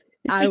 because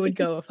I would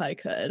go if I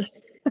could.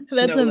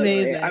 That's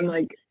amazing. I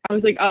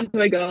was like, oh,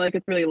 do I go? Like,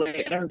 it's really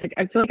late, and I was like,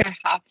 I feel like I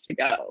have to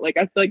go. Like,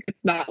 I feel like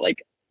it's not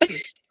like,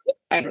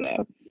 I don't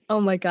know.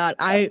 Oh my God,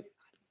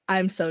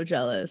 I'm so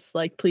jealous.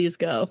 Like, please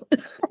go.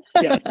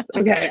 Yes.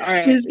 Okay. All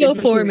right. Please go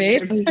for me.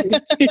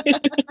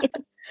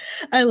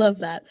 I love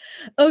that.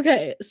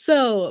 Okay.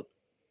 So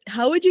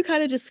how would you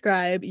kind of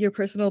describe your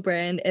personal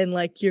brand and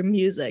like your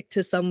music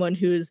to someone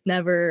who's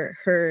never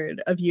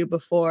heard of you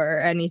before or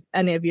any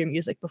of your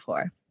music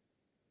before?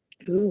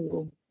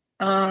 Ooh.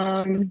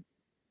 I'd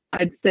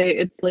say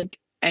it's like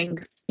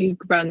angsty,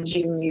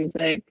 grungy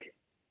music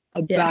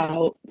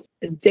about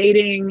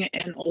dating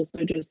and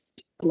also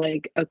just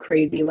like a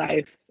crazy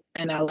life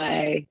in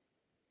LA.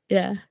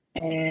 Yeah.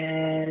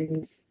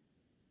 And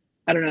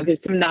I don't know,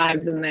 there's some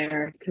knives in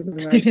there because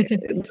like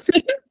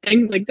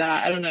things like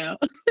that. I don't know.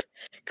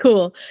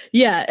 Cool.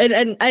 Yeah.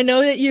 And I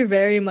know that you're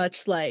very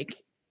much like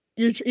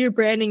you're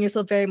branding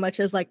yourself very much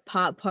as like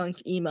pop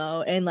punk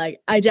emo, and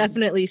like I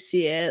definitely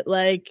see it.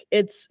 Like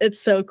it's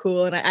so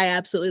cool, and I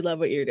absolutely love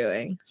what you're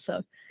doing.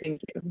 So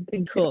thank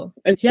you. Cool.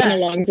 It's been a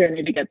long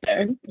journey to get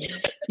there.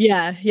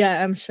 Yeah,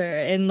 I'm sure.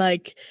 And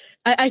like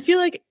I feel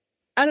like,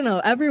 I don't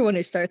know, everyone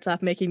who starts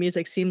off making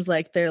music seems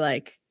like they're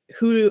like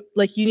you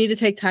need to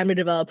take time to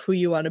develop who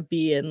you want to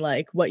be and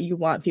like what you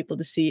want people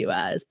to see you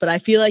as. But I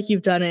feel like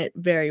you've done it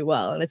very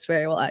well, and it's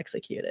very well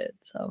executed.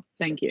 So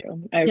thank you.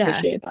 I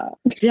appreciate that.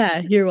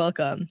 Yeah, you're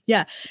welcome.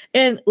 Yeah.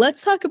 And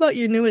let's talk about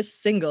your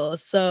newest single.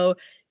 So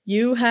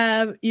you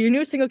have your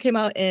newest single came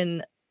out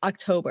in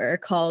October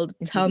called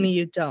Tell Me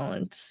You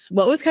Don't.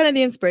 What was kind of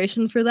the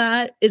inspiration for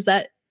that?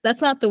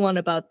 That's not the one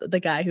about the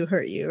guy who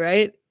hurt you,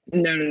 right?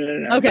 No.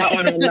 Okay. That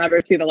one will never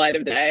see the light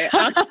of day.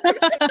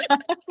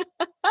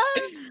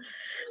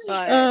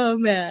 But oh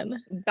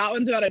man, that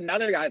one's about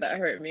another guy that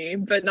hurt me,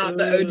 but not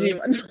the OG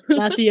one.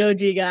 Not the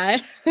OG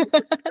guy.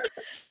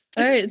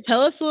 All right,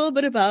 tell us a little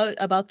bit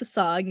about the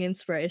song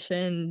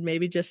inspiration,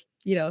 maybe just,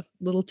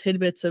 little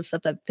tidbits of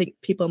stuff that think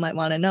people might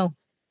want to know.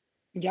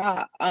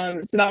 Yeah,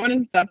 so that one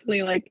is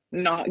definitely like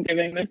not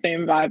giving the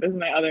same vibe as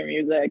my other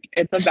music.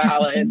 It's a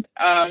ballad.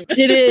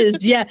 It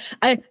is, yeah.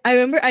 I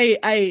remember I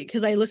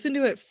because I listened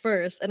to it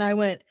first and I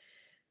went,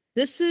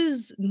 this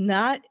is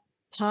not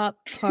pop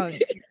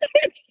punk.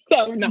 It's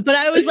so not. But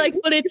I was like,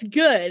 but it's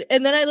good.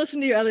 And then I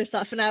listened to your other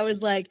stuff and I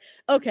was like,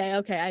 okay,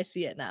 I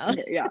see it now.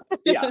 Yeah.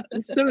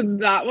 So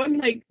that one,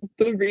 like,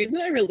 the reason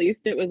I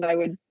released it was I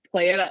would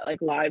play it at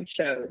like live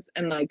shows,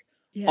 and like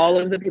all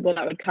Yeah. of the people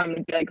that would come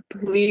would be like,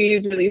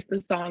 please release the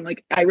song.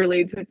 Like, I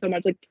relate to it so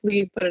much, like,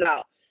 please put it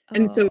out.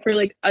 And so for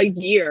like a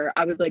year,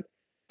 I was like,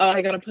 oh,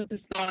 I gotta put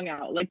this song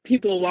out. Like,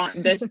 people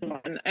want this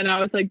one. And I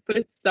was like, but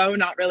it's so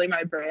not really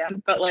my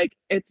brand, but like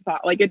it's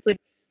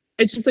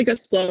just like a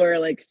slower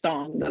like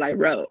song that I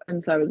wrote.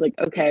 And so I was like,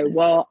 okay,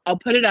 well, I'll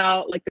put it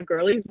out. Like, the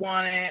girlies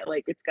want it,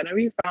 like it's gonna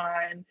be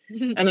fine.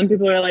 And then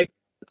people are like,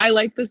 I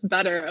like this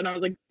better. And I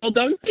was like, well,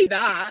 don't say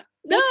that.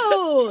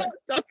 No.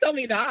 Don't tell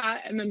me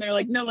that. And then they're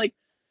like, no, like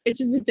it's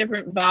just a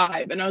different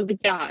vibe. And I was like,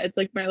 yeah, it's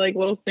like my like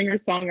little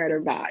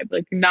singer-songwriter vibe.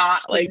 Like,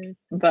 not like,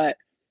 but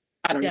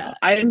I don't know.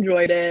 I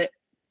enjoyed it.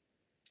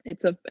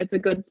 It's a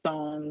good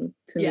song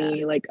to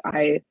me. Like,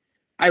 I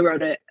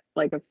wrote it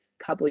like a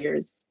couple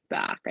years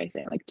back, I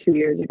say like 2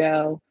 years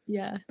ago.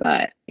 Yeah.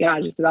 But yeah,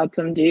 just about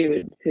some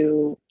dude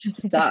who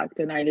sucked.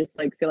 And I just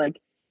like feel like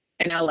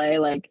in LA,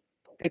 like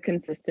the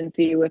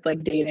consistency with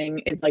like dating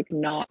is like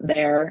not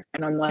there.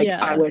 And I'm like,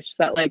 I wish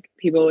that like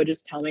people would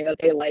just tell me that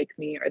they like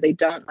me or they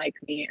don't like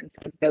me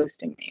instead of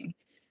ghosting me.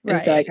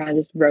 And so I kind of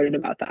just wrote it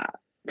about that.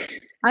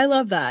 I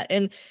love that.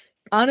 And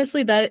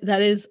honestly, that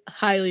is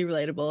highly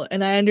relatable.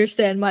 And I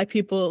understand why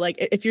people, like,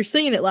 if you're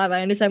singing it live,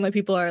 I understand why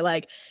people are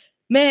like,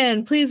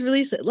 man, please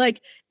release it.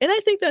 Like, and I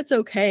think that's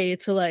okay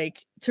to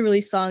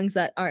release songs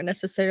that aren't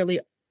necessarily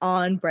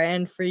on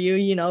brand for you,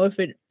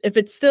 if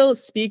it still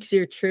speaks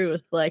your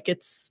truth, like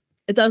it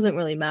doesn't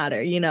really matter,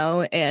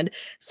 and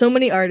so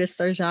many artists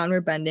are genre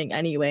bending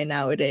anyway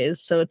nowadays.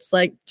 So it's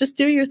like, just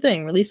do your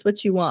thing, release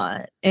what you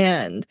want.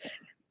 And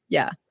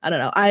yeah, I don't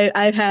know.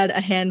 I've had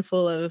a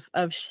handful of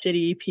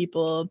shitty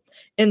people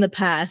in the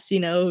past,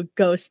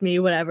 ghost me,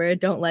 whatever,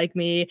 don't like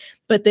me,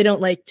 but they don't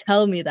like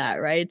tell me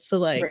that, right? So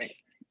like,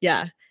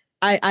 yeah,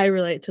 I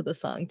relate to the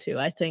song too.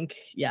 I think,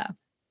 yeah,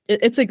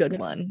 it's a good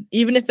one.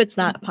 Even if it's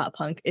not pop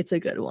punk, it's a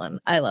good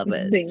one. I love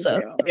it. Thank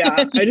you.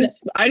 Yeah,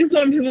 I just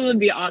want people to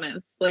be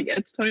honest. Like,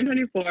 it's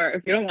 2024.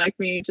 If you don't like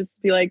me,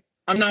 just be like,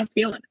 I'm not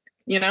feeling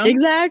it,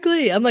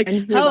 Exactly. I'm like,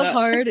 how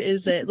hard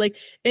is it? Like,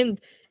 and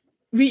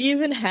we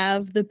even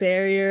have the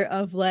barrier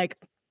of like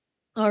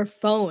our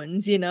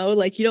phones,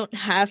 like you don't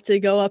have to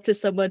go up to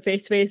someone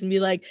face to face and be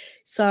like,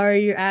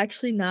 sorry, you're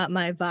actually not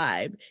my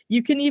vibe.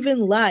 You can even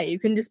lie. You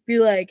can just be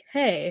like,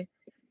 hey,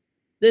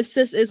 this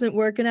just isn't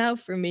working out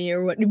for me,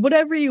 or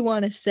whatever you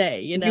want to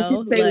say, You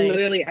can say like,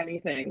 literally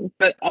anything,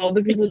 but all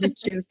the people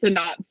just choose to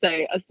not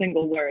say a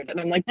single word. And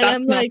I'm like,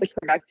 that's not the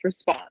correct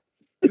response.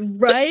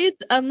 Right?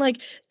 I'm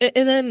like,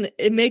 and then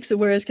it makes it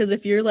worse because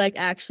if you're like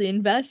actually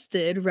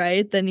invested,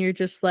 right, then you're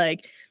just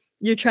like,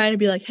 you're trying to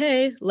be like,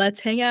 hey, let's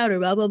hang out or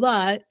blah blah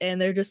blah,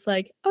 and they're just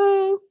like,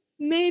 oh,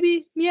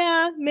 maybe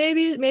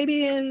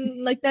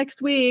in like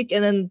next week,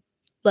 and then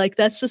like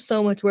that's just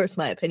so much worse,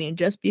 in my opinion.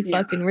 Just be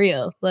fucking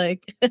real.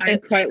 Like, I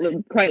quite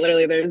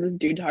literally, there's this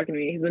dude talking to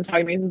me. He's been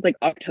talking to me since like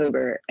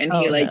October, and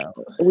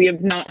we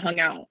have not hung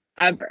out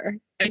ever.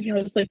 And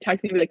he'll just like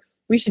text me and be like,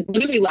 we should,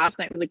 literally last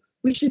night was like,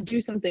 we should do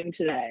something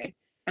today.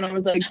 And I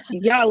was like,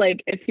 yeah,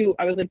 like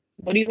I was like,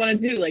 what do you want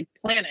to do? Like,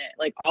 plan it.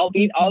 Like, I'll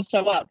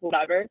show up,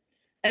 whatever.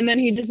 And then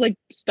he just like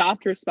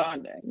stopped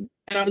responding.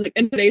 And I was like,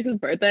 and today's his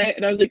birthday.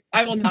 And I was like,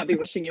 I will not be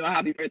wishing you a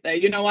happy birthday.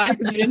 You know why?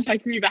 Because you didn't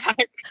text me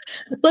back.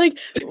 Like,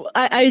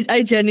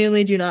 I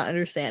genuinely do not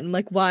understand.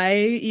 Like, why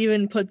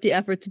even put the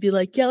effort to be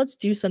like, yeah, let's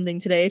do something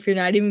today if you're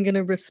not even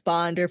gonna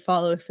respond or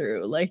follow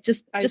through? Like,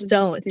 just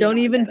don't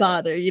even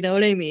bother. You know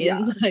what I mean?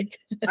 Yeah. Like,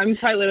 I'm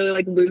quite literally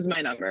like, lose my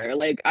number.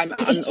 Like, I'm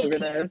over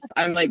this.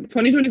 I'm like,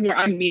 2024,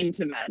 I'm mean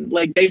to men.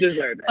 Like, they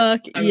deserve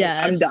it.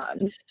 I'm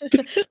done.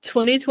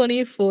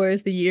 2024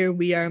 is the year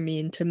we are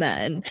mean to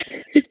men.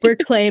 We're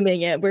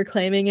claiming it. We're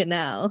claiming it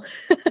now.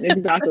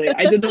 Exactly.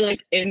 I did the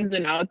like ins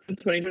and outs of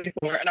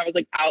 2024, and I was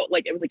like out,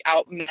 like it was like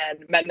out men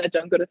that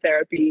don't go to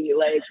therapy,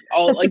 like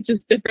all like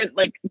just different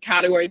like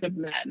categories of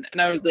men. And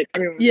I was like,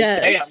 everyone was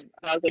like, damn.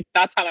 And I was like,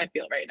 that's how I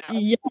feel right now.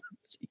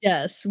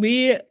 Yes.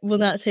 We will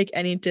not take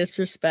any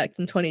disrespect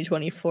in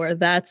 2024.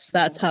 That's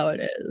how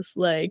it is.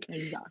 Like,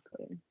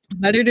 exactly.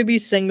 Better to be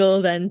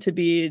single than to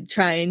be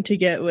trying to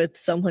get with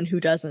someone who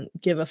doesn't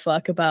give a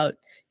fuck about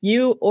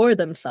you or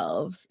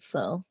themselves.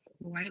 So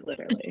quite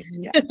literally,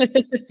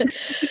 yes.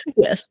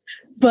 Yes,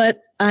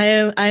 but I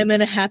am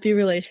in a happy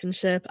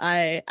relationship.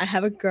 I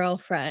have a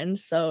girlfriend,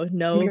 so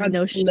no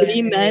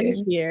shitty men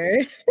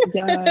here.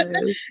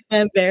 Yes.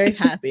 I'm very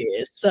happy.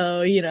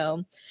 So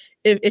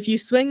if you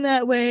swing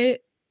that way,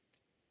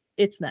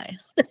 it's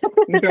nice.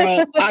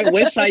 Girl, I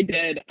wish I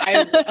did.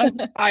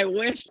 I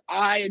wish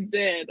I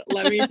did.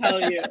 Let me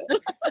tell you.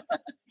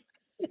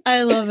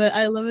 I love it.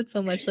 I love it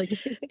so much. Like,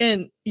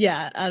 and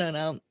yeah, I don't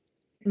know.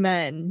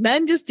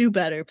 Men just do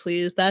better,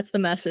 please. That's the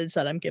message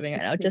that I'm giving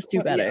right now. Just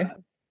do better. Yeah.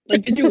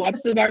 Like, did you watch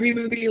the Barbie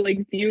movie?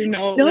 Like, do you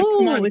know? Like,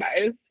 come No, on,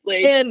 guys.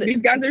 Like, and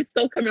these guys are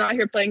still coming out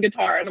here playing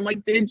guitar, and I'm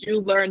like, did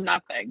you learn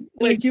nothing?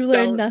 Like, did you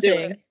learn don't do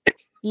nothing? it.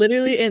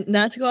 Literally, and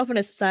not to go off on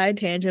a side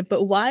tangent,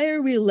 but why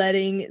are we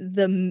letting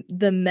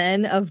the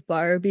men of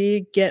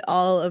Barbie get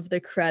all of the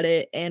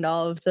credit and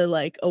all of the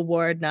like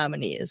award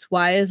nominees?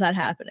 Why is that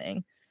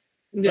happening?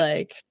 Yeah.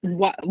 Like,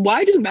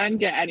 Why do men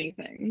get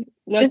anything?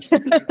 Let's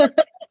just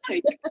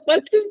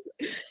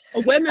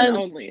women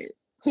only.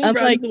 Who I'm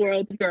runs like, the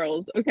world?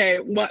 Girls. Okay,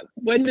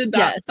 when did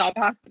that yes, stop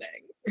happening?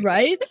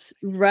 right?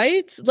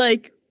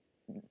 Like,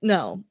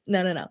 no.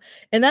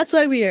 And that's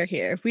why we are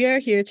here. We are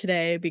here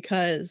today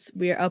because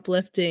we are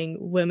uplifting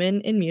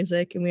women in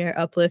music and we are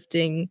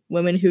uplifting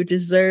women who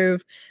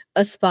deserve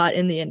a spot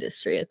in the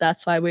industry.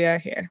 That's why we are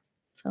here.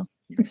 So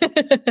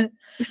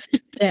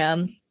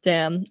damn.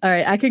 All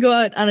right, I could go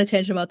out on a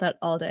tangent about that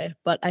all day,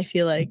 but I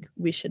feel like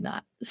we should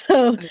not.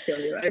 So I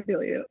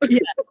feel you. yeah.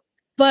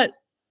 But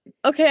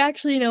okay,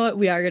 actually, you know what?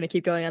 We are going to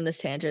keep going on this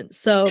tangent.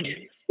 So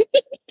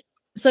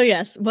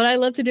yes, what I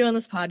love to do on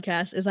this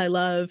podcast is I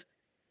love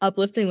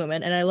uplifting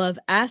women and I love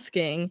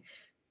asking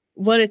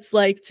what it's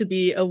like to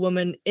be a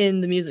woman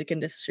in the music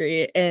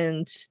industry.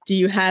 And do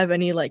you have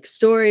any like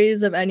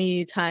stories of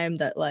any time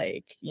that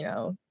like, you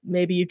know,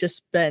 maybe you've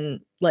just been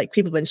like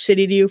people have been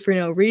shitty to you for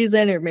no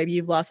reason, or maybe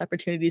you've lost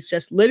opportunities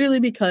just literally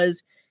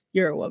because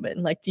you're a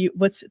woman? Like,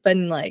 what's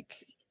been like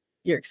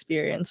your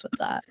experience with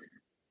that?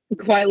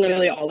 Quite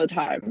literally all the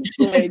time.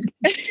 Like,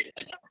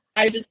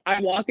 I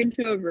walk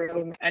into a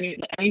room,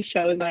 any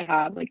shows I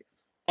have, like,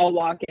 I'll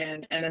walk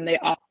in and then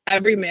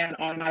every man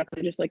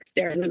automatically just like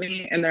stares at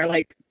me and they're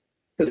like,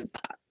 who's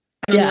that?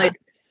 And I'm like,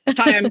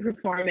 hi, I'm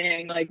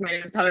performing. Like, my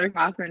name is Heather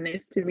Catherine.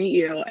 Nice to meet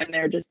you. And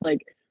they're just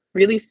like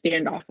really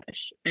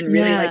standoffish and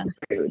really like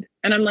rude.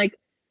 And I'm like,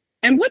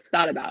 and what's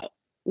that about?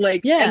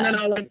 Like, and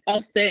then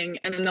I'll sing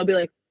and then they'll be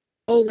like,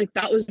 oh, like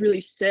that was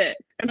really sick.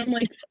 And I'm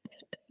like,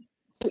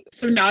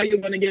 so now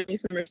you want to give me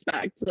some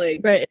respect,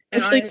 like, right?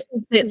 And it's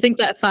like, think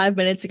that 5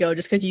 minutes ago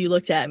just because you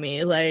looked at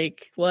me,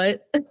 like,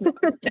 what?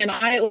 And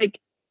I like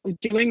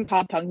doing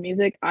pop punk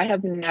music. I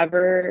have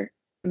never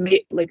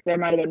made, like, there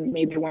might have been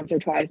maybe once or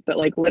twice, but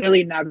like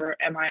literally never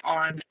am I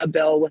on a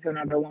bill with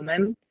another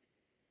woman.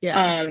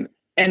 And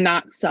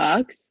that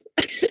sucks.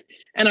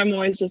 And I'm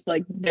always just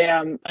like,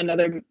 damn,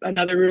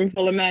 another room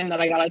full of men that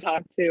I gotta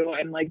talk to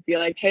and like be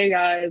like, hey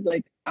guys,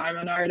 like I'm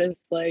an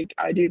artist, like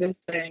I do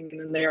this thing,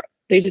 and then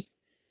they just,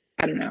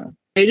 I don't know.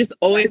 They just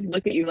always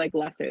look at you like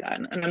lesser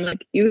than. And I'm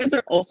like, you guys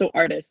are also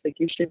artists. Like,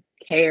 you should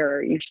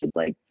care. You should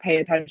like pay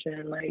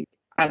attention. Like,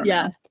 I don't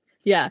know.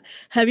 Yeah.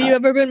 Have you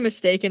ever been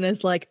mistaken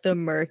as like the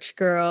merch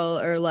girl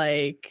or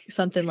like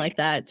something like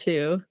that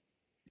too?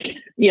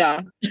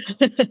 Yeah.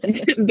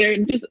 They're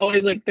just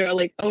always like, they're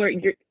like, oh,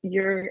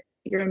 you're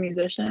a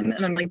musician?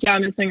 And I'm like, yeah,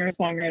 I'm a singer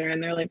songwriter.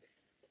 And they're like,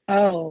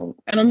 oh.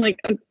 And I'm like,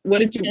 what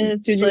did you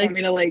want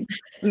me to like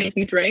make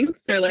you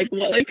drinks or like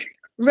what? Like,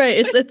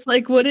 right. It's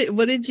like, what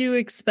did you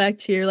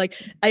expect here? Like,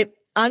 I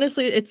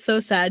honestly, it's so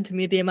sad to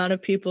me the amount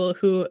of people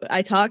who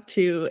I talk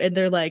to and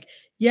they're like,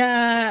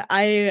 yeah,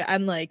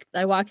 I'm like,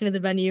 I walk into the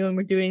venue and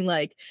we're doing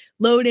like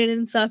load in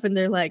and stuff, and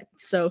they're like,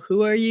 so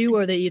who are you?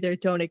 Or they either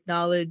don't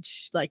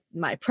acknowledge like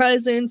my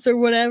presence or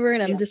whatever,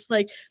 and I'm just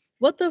like,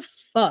 what the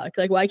fuck?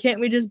 Like, why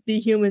can't we just be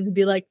humans and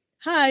be like,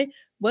 hi,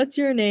 what's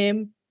your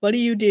name? What do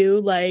you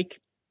do?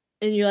 Like,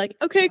 and you're like,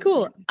 okay,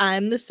 cool.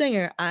 I'm the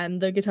singer. I'm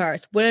the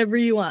guitarist. Whatever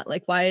you want.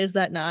 Like, why is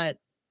that not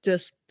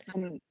just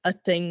a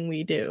thing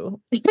we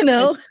do? You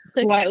know?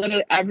 Why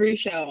literally every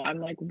show, I'm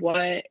like,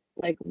 what?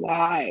 Like,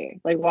 why?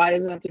 Like, why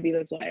does it have to be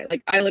this way?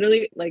 Like, I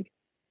literally like,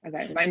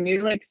 okay, my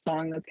new like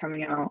song that's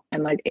coming out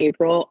in like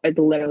April is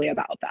literally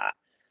about that.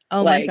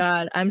 Oh my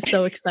god, I'm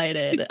so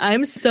excited.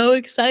 I'm so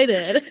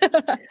excited.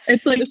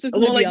 It's like, this is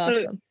gonna be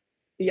awesome.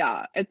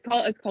 Yeah, it's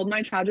called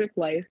My Tragic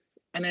Life.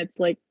 And it's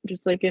like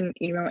just like an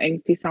emo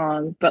angsty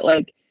song, but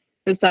like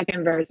the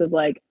second verse is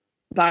like,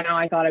 by now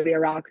I thought I'd be a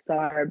rock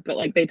star, but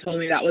like they told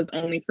me that was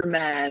only for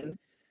men.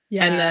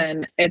 And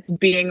then it's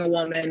being a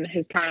woman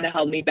has kind of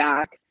held me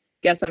back.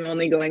 Guess I'm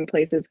only going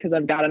places because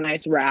I've got a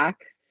nice rack.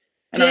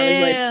 And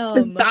I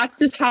was like, that's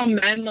just how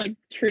men like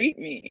treat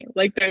me.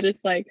 Like, they're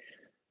just like,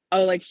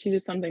 oh, like she's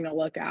just something to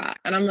look at.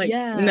 And I'm like,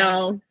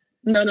 no.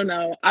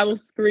 I will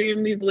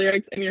scream these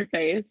lyrics in your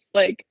face.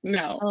 Like,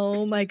 no.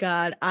 Oh my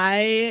god.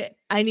 I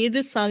need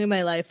this song in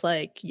my life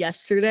like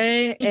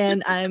yesterday,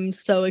 and I'm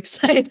so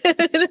excited.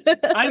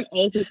 I'm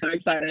also so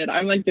excited.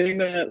 I'm like doing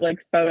the like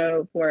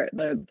photo for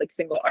the like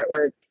single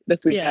artwork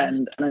this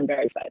weekend, and I'm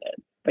very excited.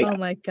 But, oh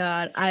my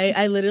god.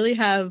 I literally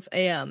have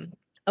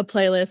a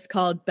playlist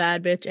called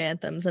Bad Bitch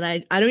Anthems, and I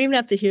don't even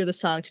have to hear the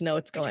song to know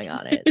what's going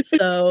on it.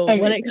 So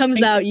when it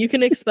comes out, you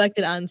can expect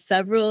it on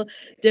several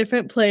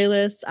different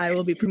playlists. I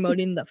will be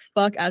promoting the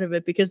fuck out of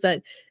it because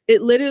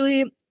it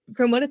literally,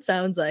 from what it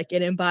sounds like,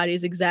 it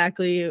embodies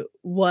exactly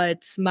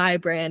what my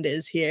brand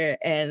is here,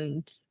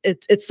 and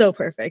it's so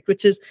perfect,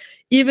 which is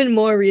even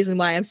more reason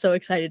why I'm so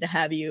excited to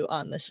have you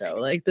on the show.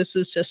 Like, this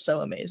is just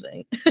so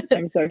amazing.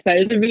 I'm so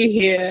excited to be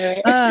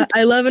here.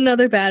 I love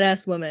another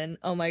badass woman.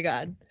 Oh my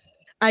god,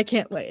 I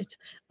can't wait.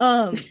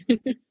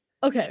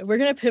 Okay, we're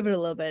gonna pivot a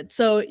little bit.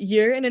 So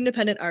you're an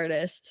independent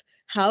artist.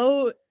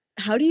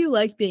 How do you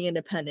like being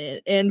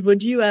independent? And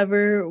would you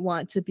ever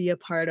want to be a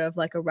part of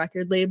like a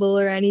record label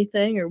or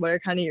anything? Or what are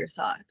kind of your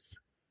thoughts?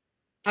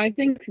 I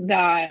think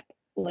that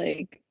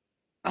like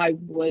I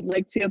would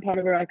like to be a part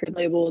of a record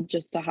label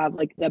just to have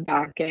like the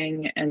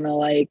backing and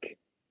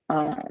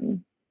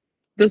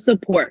the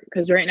support,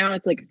 because right now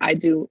it's like I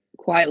do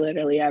quite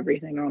literally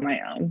everything on my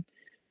own,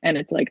 and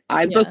it's like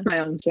I book Yeah. my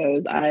own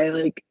shows, I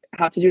like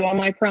have to do all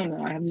my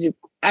promo, I have to do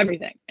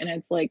everything, and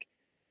it's like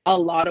a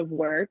lot of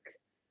work.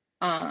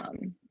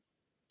 um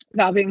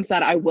that being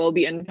said, I will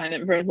be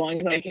independent for as long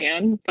as I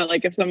can. But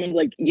like if someone's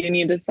like, you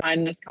need to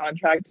sign this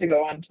contract to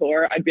go on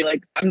tour, I'd be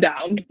like, I'm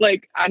down.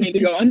 Like I need to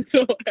go on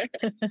tour.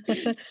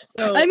 I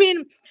So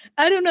mean,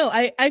 I don't know.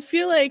 I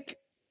feel like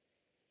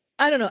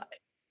I don't know.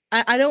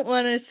 I don't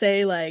want to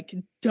say like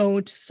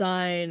don't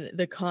sign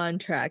the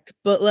contract,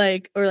 but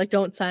like or like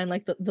don't sign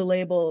like the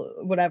label,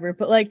 whatever.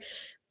 But like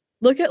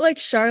look at like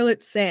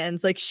Charlotte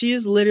Sands. Like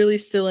she's literally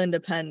still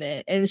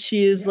independent and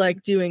she's yeah,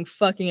 like doing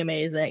fucking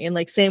amazing. And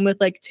like same with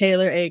like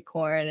Taylor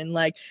Acorn and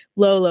like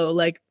Lolo.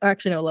 Like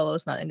actually no,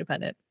 Lolo's not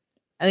independent.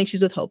 I think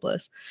she's with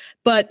Hopeless.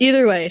 But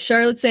either way,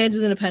 Charlotte Sands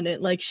is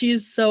independent. Like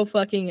she's so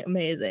fucking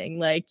amazing.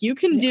 Like you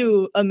can yeah.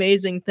 do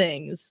amazing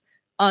things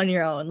on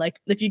your own. Like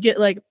if you get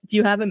like do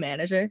you have a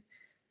manager?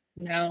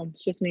 No,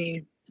 it's just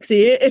me.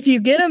 See, if you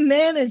get a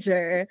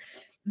manager,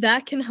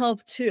 that can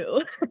help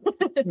too.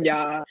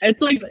 Yeah.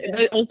 It's like But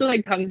it also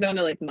like comes down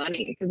to like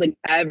money, because like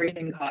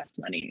everything costs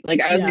money. Like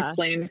I was yeah.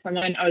 explaining to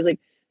someone, I was like,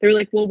 they were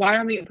like, well, why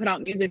don't we put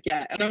out music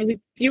yet? And I was like,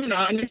 do you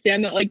not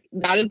understand that like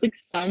that is like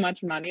so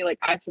much money? Like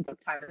I have to book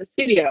time in the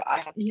studio. I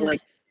have to Yeah.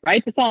 like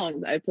write the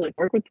songs. I have to like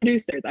work with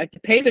producers. I have to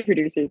pay the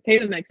producers, pay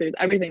the mixers,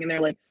 everything. And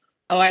they're like,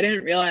 oh, I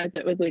didn't realize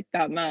it was like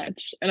that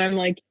much. And I'm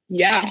like,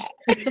 yeah.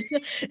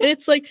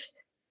 It's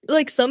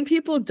like some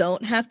people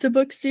don't have to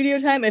book studio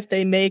time if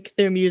they make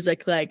their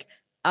music like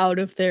out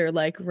of their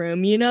like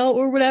room, you know,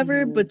 or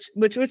whatever, Mhm. but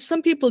which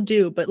some people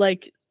do, but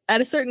like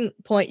at a certain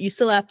point you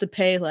still have to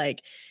pay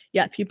like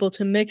yeah, people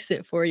to mix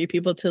it for you,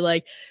 people to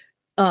like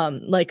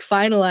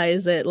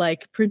finalize it,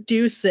 like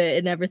produce it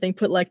and everything,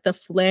 put like the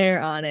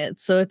flair on it.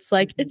 So it's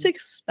like it's Mhm.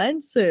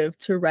 expensive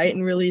to write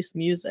and release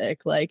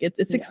music. Like it's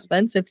Yeah.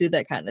 expensive to do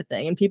that kind of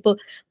thing. And people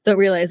don't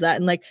realize that.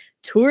 And like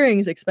touring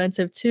is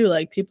expensive too.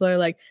 Like people are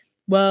like,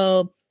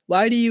 well,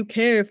 why do you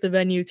care if the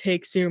venue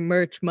takes your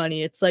merch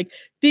money? It's like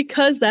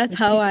because that's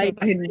how I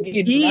Because I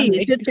need eat.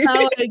 money. It's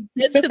how I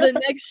get to the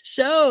next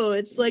show.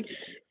 It's like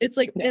and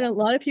Yeah. a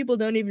lot of people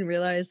don't even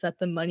realize that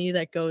the money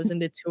that goes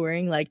into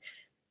touring, like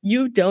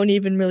you don't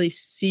even really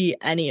see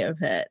any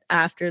of it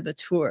after the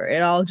tour.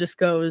 It all just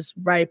goes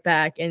right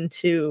back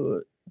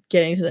into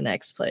getting to the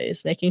next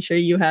place, making sure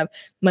you have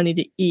money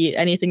to eat,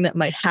 anything that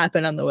might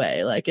happen on the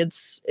way. Like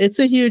it's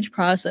a huge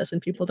process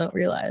and people don't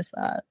realize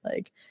that.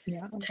 Like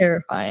Yeah.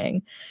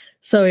 terrifying.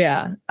 So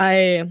yeah,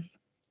 I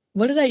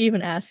what did I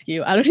even ask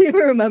you? I don't even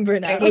remember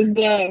now. It was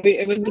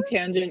the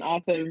tangent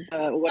off of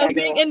what Of I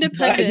being go what I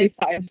independent.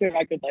 decide to a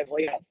record label,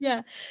 yes.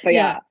 Yeah. But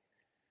Yeah. yeah,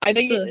 I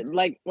think So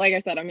like I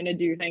said, I'm gonna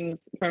do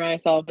things for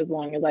myself as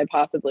long as I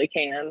possibly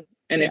can.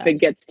 And if yeah. it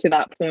gets to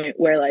that point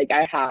where like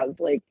I have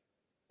like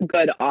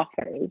good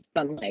offers,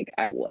 then like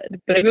I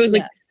would. But if it was Yeah.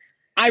 like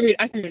I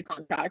can read a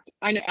contract.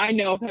 I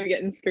know if I'm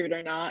getting screwed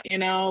or not, you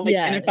know? Like,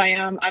 and Yeah. if I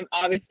am, I'm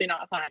obviously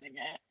not signing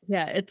it.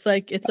 Yeah, it's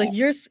like But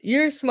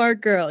you're a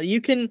smart girl. You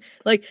can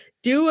like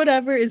do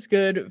whatever is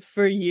good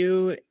for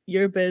you,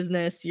 your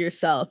business,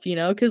 yourself, you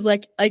know? Cuz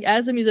like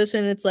as a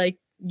musician, it's like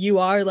you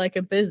are like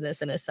a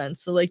business in a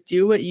sense. So like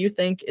do what you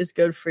think is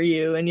good for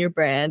you and your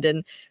brand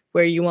and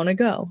where you want to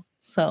go.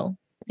 So,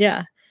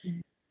 yeah.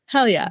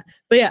 Hell yeah.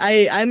 But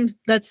yeah, I'm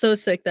that's so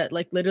sick that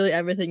like literally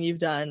everything you've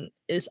done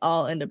is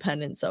all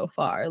independent so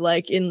far.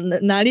 Like in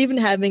not even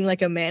having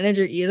like a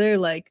manager either,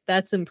 like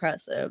that's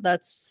impressive.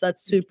 That's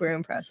super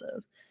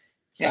impressive.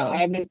 yeah, I So,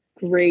 have a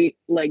great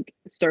like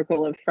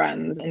circle of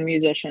friends and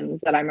musicians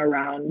that I'm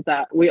around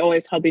that we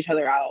always help each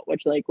other out,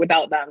 which like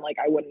without them, like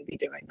I wouldn't be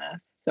doing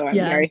this. So I'm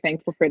yeah. very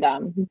thankful for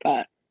them.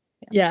 But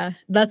Yeah,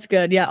 that's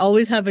good. Yeah,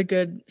 always have a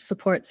good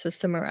support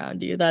system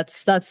around you.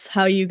 That's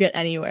how you get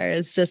anywhere.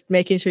 Is just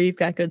making sure you've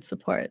got good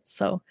support.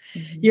 So,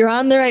 mhm, you're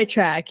on the right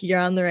track. You're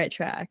on the right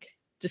track.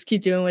 Just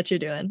keep doing what you're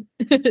doing.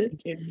 thank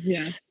you.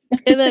 Yes.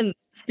 And then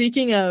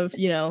speaking of,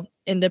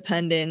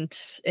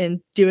 independent and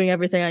doing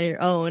everything on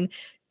your own,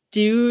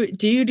 do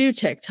you do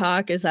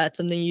TikTok? Is that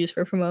something you use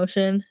for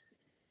promotion?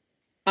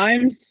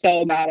 I'm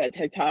so bad at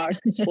TikTok.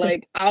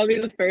 Like, I'll be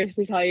the first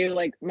to tell you,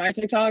 like, my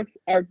TikToks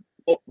are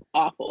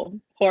awful,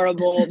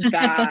 horrible,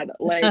 bad.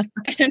 Like,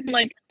 and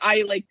like,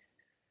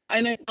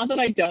 and it's not that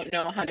I don't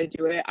know how to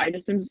do it. I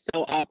just am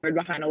so awkward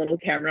behind a little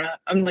camera.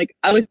 I'm like,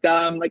 I look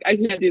dumb. Like, I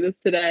can't do this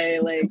today.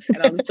 Like,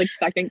 and I'll just like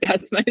second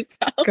guess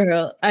myself.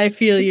 Girl, I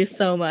feel you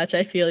so much.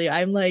 I feel you.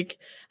 I'm like,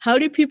 how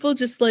do people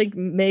just like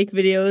make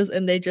videos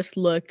and they just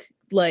look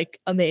like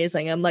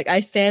amazing? I'm like, I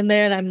stand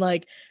there and I'm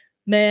like,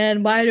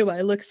 man, why do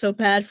I look so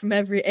bad from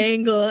every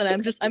angle? And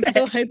I'm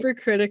so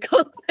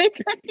hypercritical.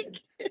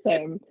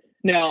 Same.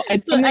 No,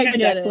 it's So something I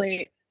get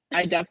it.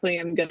 I definitely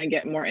am gonna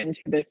get more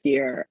into this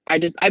year. I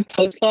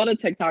post a lot of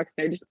TikToks.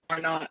 They just are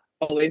not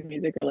always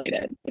music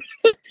related.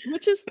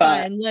 Which is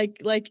But fine.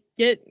 Like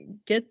get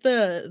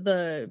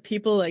the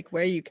people like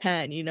where you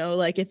can, you know,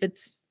 like if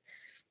it's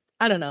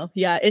I don't know.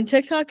 Yeah, and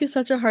TikTok is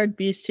such a hard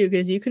beast too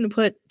because you can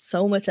put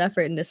so much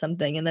effort into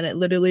something and then it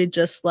literally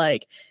just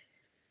like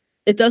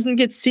it doesn't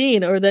get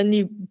seen or then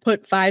you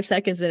put 5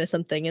 seconds into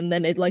something and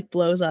then it like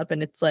blows up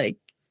and it's like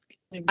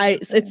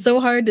exactly. it's so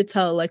hard to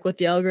tell like what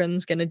the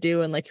algorithm's going to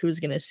do and like who's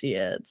going to see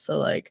it. So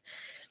like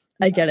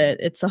I get it.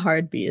 It's a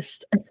hard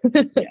beast.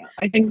 Yeah,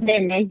 I think my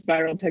most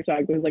viral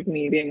TikTok was like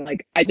me being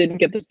like, I didn't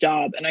get this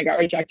job and I got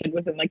rejected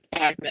within like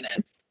 5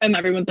 minutes. And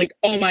everyone's like,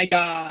 oh my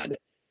God.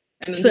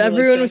 And then So people like,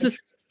 everyone was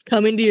just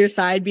coming to your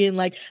side being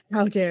like,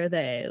 how dare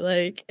they?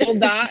 Like well,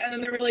 that, and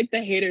then there were like the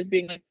haters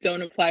being like,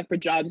 don't apply for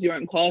jobs you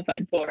aren't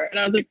qualified for. And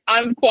I was like,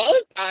 I'm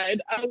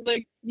qualified. I was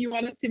like, you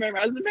want to see my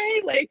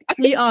resume? Like,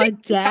 the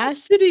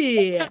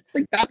audacity.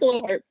 like, that's a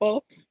little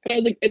hurtful. But I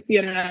was like, it's the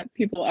internet.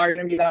 People are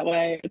going to be that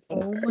way. It's Oh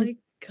whatever. my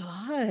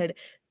God.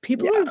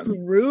 People are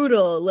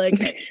brutal.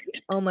 Like,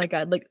 oh my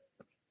God. Like,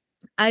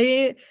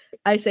 I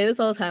say this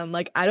all the time.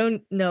 Like, I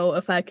don't know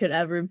if I could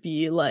ever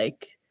be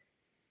like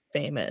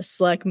famous,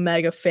 like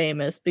mega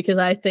famous, because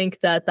I think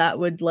that that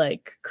would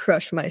like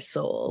crush my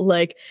soul.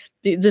 Like,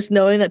 just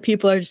knowing that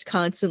people are just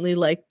constantly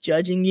like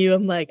judging you,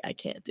 I'm like, I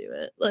can't do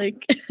it.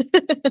 Like,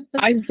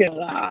 I feel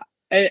that.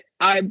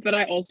 But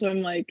I also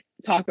am like,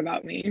 talk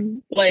about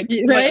me. Like,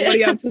 right? what do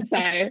you have to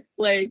say?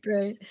 Like,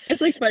 Right.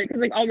 it's like funny because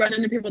like I'll run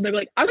into people, they're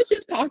like, I was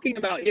just talking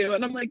about you.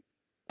 And I'm like,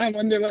 I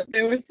wonder what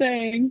they were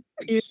saying.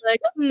 You're like,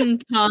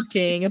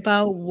 talking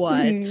about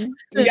what?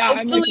 Yeah,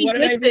 I'm like, Hopefully what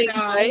did I good do things,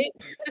 now? right?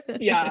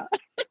 Yeah.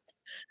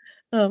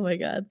 Oh my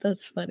God,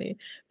 that's funny.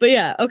 But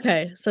yeah,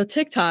 okay. So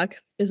TikTok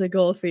is a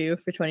goal for you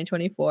for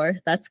 2024.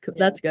 That's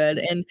good.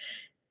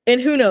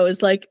 And who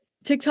knows, like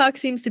TikTok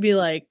seems to be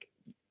like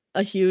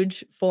a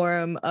huge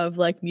form of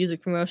like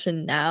music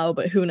promotion now,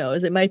 but who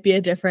knows? It might be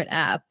a different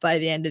app by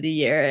the end of the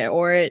year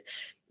or it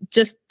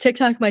just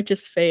TikTok might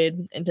just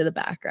fade into the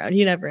background.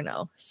 You never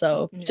know.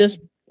 So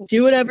just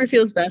do whatever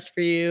feels best for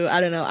you. I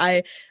don't know.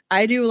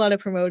 I do a lot of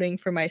promoting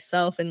for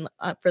myself and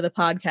for the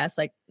podcast,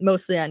 like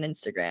mostly on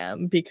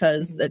Instagram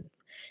because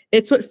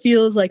it's what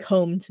feels like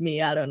home to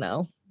me. I don't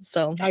know.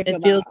 So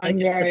it feels like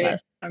it's the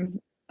best.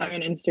 I'm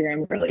an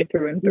Instagram girly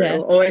through and through. Yeah.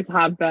 Always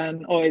have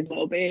been, always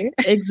will be.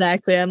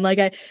 Exactly. I'm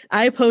like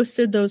I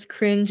posted those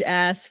cringe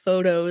ass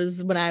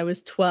photos when I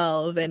was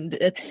 12 and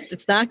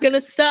it's not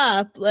gonna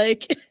stop.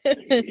 Like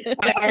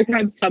I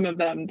archived some of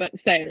them, but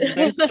same.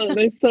 There's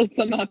still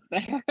some up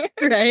there.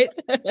 Right.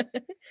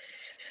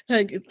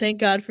 Like thank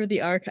God for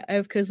the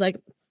archive because like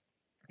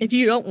if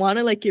you don't want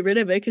to like get rid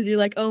of it because you're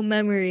like, oh,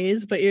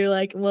 memories, but you're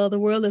like, well, the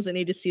world doesn't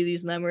need to see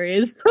these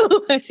memories.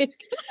 So like,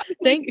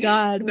 thank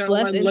God, no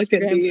bless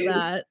Instagram for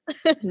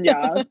that.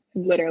 Yeah,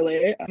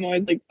 literally. I'm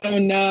always like, oh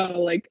no,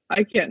 like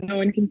no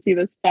one can see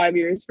this 5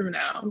 years from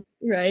now.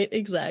 Right,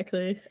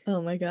 exactly.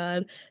 Oh my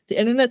God. The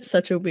internet's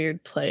such a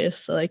weird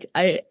place. Like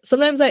I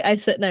sometimes I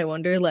sit and I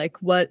wonder like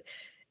what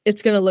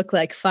it's gonna look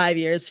like 5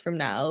 years from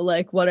now.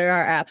 Like what are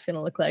our apps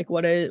gonna look like?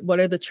 What are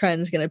the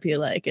trends gonna be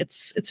like?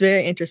 It's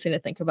very interesting to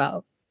think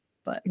about.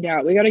 But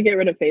yeah, we got to get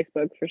rid of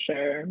Facebook for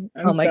sure.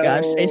 oh my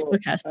God,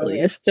 Facebook has to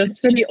leave. It's just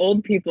for the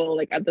old people,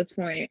 like at this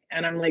point,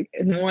 and I'm like,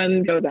 no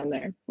one goes on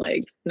there.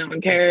 Like, no one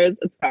cares.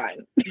 It's fine.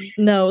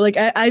 No, like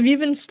I've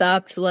even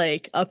stopped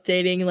like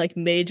updating like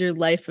major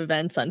life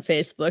events on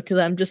Facebook because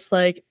I'm just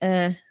like,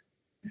 yeah,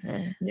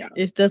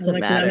 it doesn't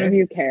matter. None of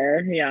you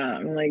care. Yeah,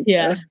 I'm like,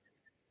 yeah.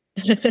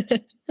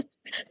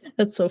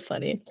 That's so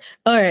funny.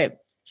 All right,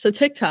 so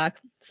TikTok,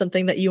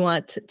 something that you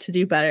want to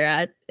do better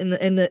at in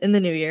the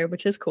new year,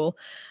 which is cool.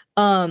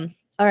 All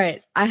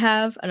right, I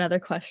have another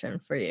question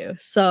for you.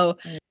 So,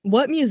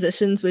 what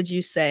musicians would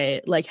you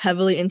say like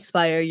heavily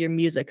inspire your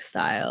music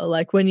style?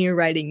 Like when you're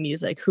writing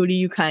music, who do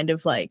you kind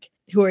of like?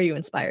 Who are you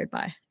inspired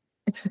by?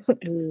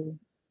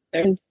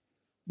 There's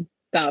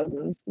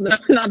thousands,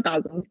 not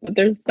thousands, but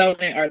there's so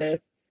many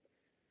artists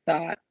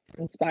that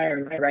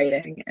inspire my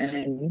writing,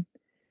 and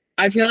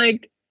I feel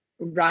like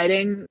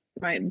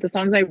the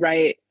songs I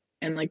write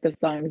and like the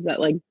songs that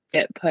like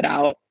get put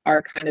out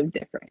are kind of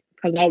different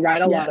because I'll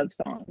write a lot of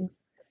songs,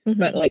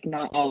 but like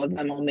not all of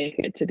them will make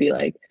it to be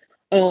like,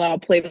 oh, I'll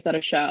play this at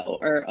a show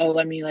or oh,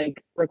 let me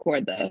like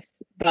record this.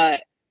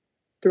 But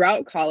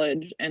throughout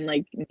college and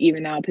like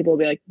even now, people will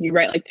be like, you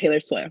write like Taylor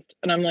Swift,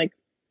 and I'm like,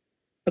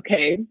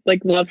 okay,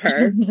 like love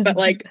her, but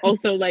like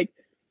also like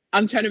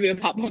I'm trying to be a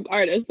pop punk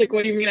artist. Like,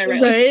 what do you mean I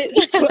write? Right.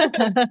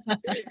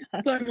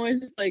 So I'm always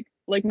just like,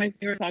 like my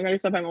singer-songwriter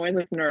stuff, I'm always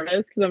like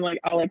nervous because I'm like,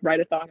 I'll like write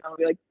a song and I'll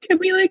be like, can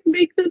we like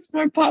make this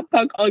more pop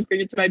punk? I'll like,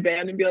 bring it to my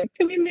band and be like,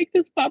 can we make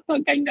this pop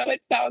punk? I know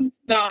it sounds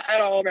not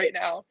at all right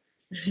now.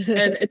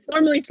 And it's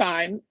normally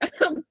fine.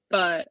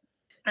 But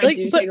I Like,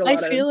 do but take a I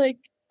lot of feel like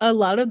a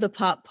lot of the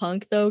pop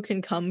punk though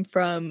can come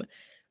from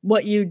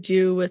what you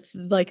do with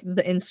like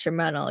the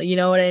instrumental, you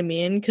know what I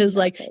mean? Because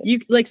like exactly. you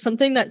like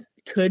something that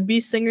could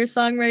be singer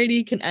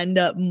songwriting can end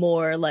up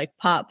more like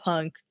pop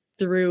punk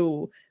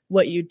through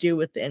what you do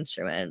with the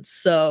instruments.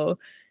 So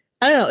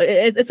I don't know,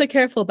 it's a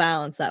careful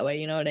balance that way,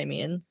 you know what I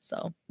mean?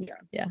 So Yeah.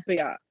 yeah. But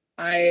yeah,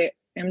 I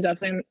am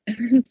definitely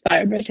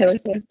inspired by Taylor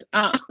Swift.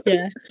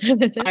 Yeah.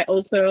 I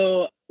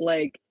also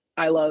like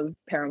I love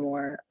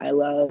Paramore. I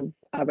love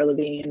Avril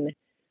Lavigne.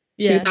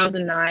 Yeah.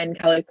 2009,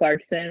 Kelly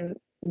Clarkson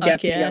Fuck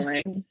gets me yeah.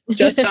 going.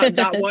 Just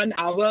that one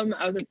album,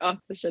 I was like, oh,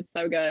 this shit's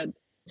so good.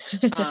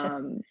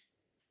 Um,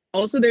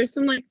 Also, there's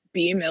some like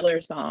B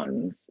Miller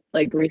songs.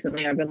 Like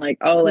recently, I've been like,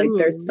 oh, like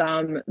there's Ooh.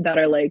 some that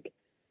are like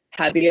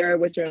heavier,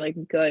 which are like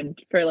good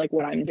for like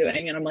what I'm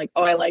doing, and I'm like,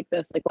 oh, I like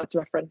this. Like, let's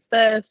reference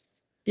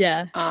this.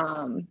 Yeah.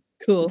 Um,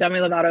 Cool. Demi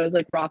Lovato's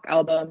like rock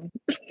album.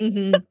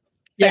 Mm-hmm. Same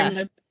Yeah.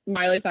 with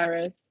Miley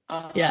Cyrus.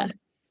 Yeah.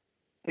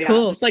 Yeah,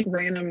 Cool. just like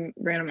random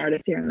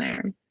artists here and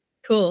there.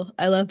 Cool.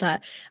 I love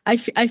that. I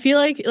feel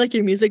like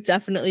your music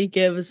definitely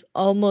gives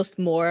almost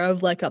more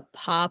of like a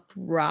pop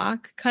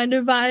rock kind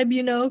of vibe,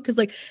 you know? Because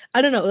like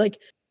I don't know, like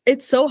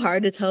it's so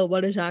hard to tell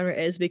what a genre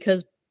is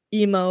because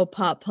emo,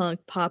 pop punk,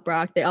 pop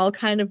rock, they all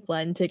kind of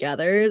blend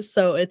together.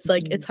 So it's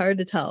like it's hard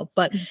to tell.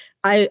 But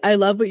I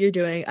love what you're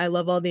doing. I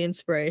love all the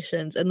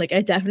inspirations and like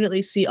I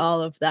definitely see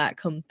all of that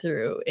come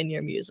through in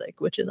your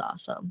music, which is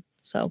awesome.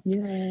 So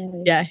Yay.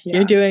 yeah,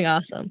 you're Yeah. doing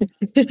awesome.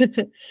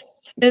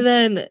 And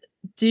then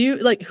do you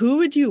like who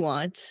would you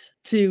want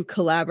to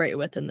collaborate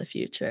with in the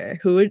future?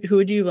 Who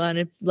would you want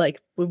to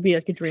like would be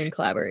like a dream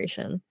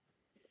collaboration?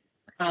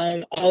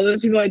 All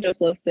those people I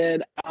just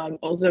listed.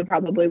 Also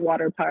probably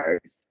water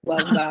parks.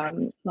 Love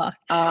them. Fuck.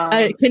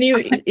 I Um, can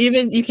you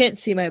even you can't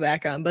see my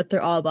background, but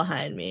they're all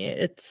behind me.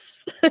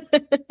 It's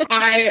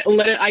I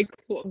literally,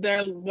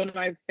 they're one of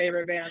my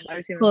favorite bands.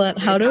 I've seen them Hold so on.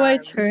 many How do I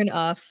turn times.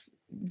 off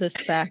this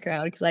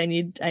background? Because I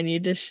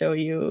need to show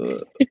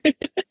you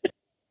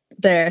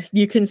there.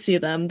 You can see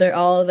them. They're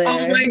all Oh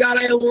there. my God,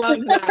 I love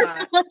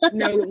that.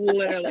 No,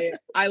 literally,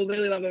 I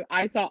literally love it.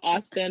 I saw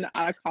Austin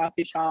at a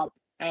coffee shop,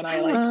 and I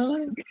like Aw.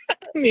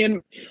 me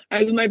and I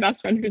was with my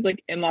best friend who's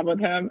like in love with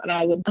him, and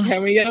I was like, Oh,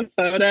 "Can we get a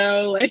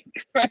photo?" Like,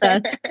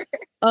 that's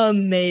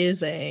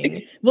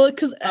amazing. Well,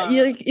 because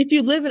you uh, like if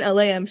you live in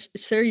LA, I'm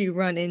sure you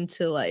run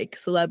into like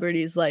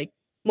celebrities like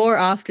more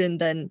often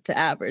than the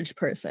average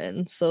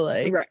person. So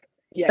like right,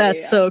 yeah, yeah,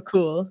 that's yeah. so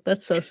cool.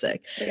 That's so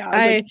sick. But yeah, I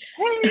was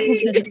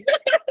like,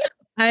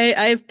 I "Hey."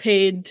 I've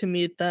paid to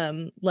meet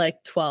them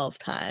like 12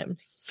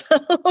 times.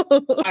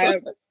 I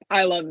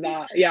I love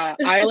that. Yeah,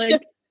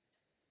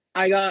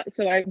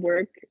 I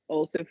work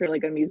also for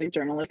like a music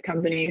journalist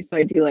company, so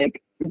I do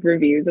like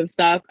reviews of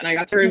stuff, and I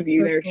got to That's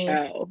review so their cool.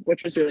 show,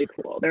 which was really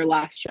cool. Their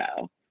last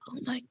show. Oh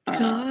my Um,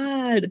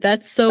 God.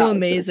 That's so that was really fun.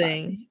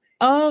 amazing.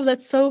 Oh,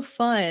 that's so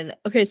fun.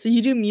 Okay, so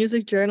you do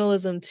music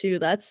journalism too.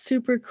 That's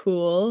super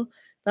cool.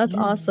 That's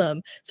Yeah.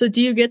 awesome. So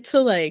do you get to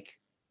like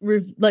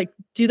like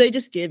do they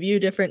just give you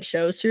different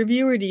shows to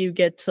review or do you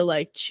get to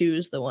like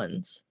choose the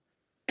ones?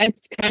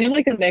 It's kind of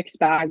like a mixed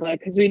bag, like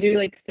because we do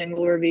like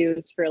single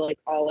reviews for like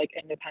all like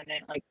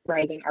independent like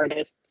rising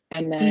artists,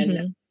 and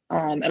then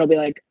Mhm. it'll be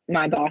like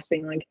my boss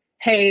being like,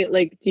 "Hey,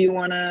 like, do you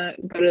want to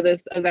go to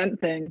this event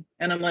thing?"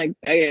 And I'm like,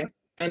 "Okay."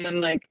 And then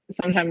like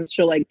sometimes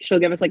she'll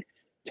give us like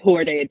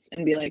tour dates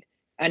and be like,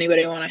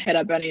 "Anybody want to hit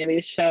up any of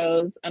these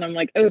shows?" And I'm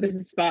like, "Oh, this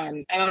is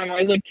fun." And then I'm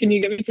always like, "Can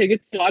you give me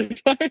tickets to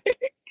watch party?"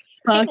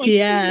 I'm Fuck like,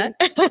 yeah.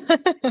 "Please."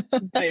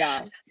 But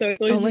yeah, so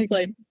it's Oh always my just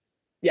like God.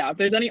 yeah, if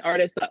there's any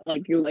artists that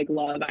like you like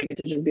love, I get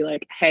to just be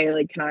like, hey,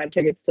 like, can I have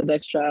tickets to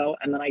this show?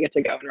 And then I get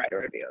to go and write a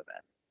review of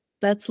it.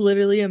 That's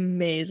literally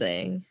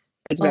amazing.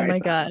 It's Oh very my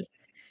fun. God.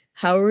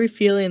 How are we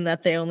feeling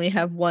that they only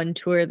have one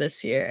tour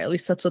this year? At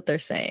least that's what they're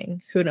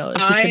saying. Who knows?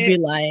 He could I be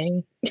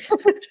lying.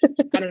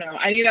 I don't know.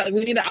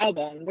 We need the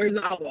album. Where's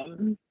the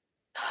album?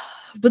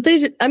 But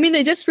I mean,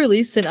 they just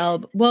released an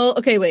album. Well,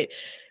 okay, wait.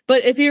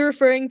 But if you're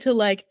referring to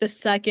like the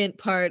second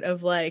part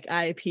of like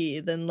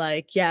IP, then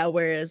like, yeah,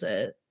 where is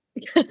it?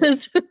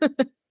 Because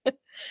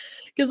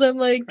I'm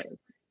like, Crazy.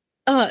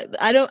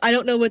 I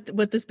don't know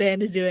what this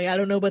band is doing. I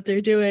don't know what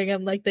they're doing.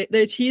 I'm like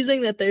they're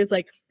teasing that there's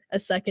like a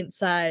second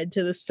side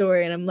to the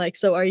story, and I'm like,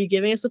 so are you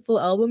giving us a full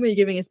album? Or are you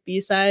giving us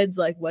B-sides?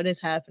 Like, what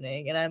is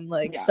happening? And I'm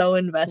like Yeah. so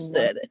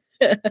invested.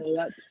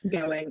 What's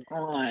going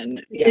on?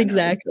 Yeah, no. But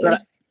Exactly.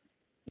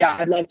 yeah,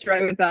 I'd love to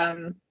write with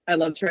them. I'd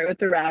love to write with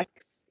the Rex.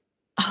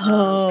 I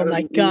Oh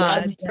my would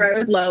love God. to write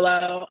with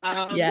Lolo.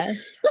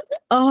 Yes.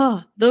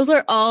 Oh, those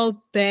are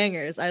all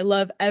bangers. I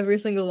love every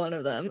single one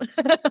of them.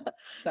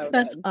 So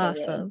That's good, so good.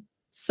 awesome.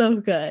 So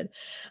good.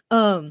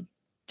 Um,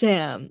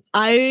 damn.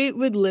 I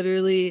would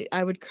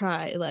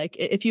cry. Like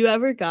if you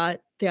ever got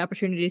the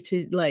opportunity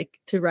to like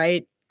to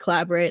write,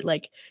 collaborate,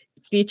 like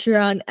feature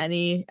on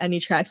any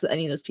tracks with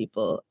any of those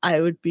people,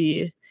 I would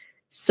be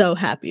so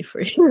happy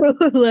for you.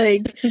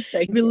 Like,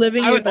 be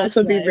living I your would best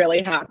also be life.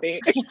 really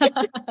happy.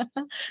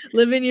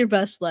 Living your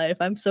best life.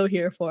 I'm so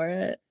here for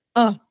it.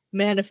 Oh,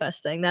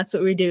 manifesting. That's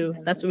what we do.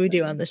 That's what we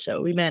do on the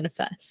show. We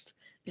manifest.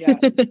 Yeah.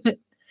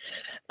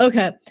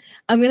 Okay.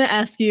 I'm going to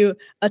ask you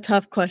a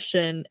tough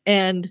question,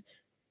 and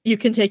you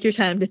can take your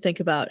time to think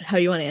about how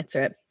you want to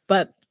answer it.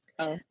 But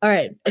all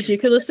right, if you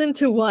could listen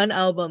to one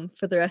album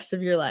for the rest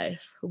of your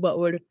life, what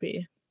would it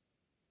be?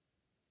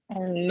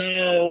 Oh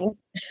no.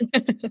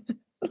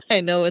 I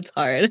know it's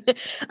hard.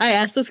 I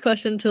asked this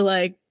question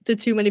to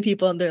too many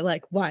people, and they're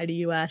like, "Why do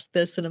you ask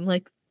this?" And I'm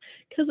like,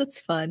 "Because it's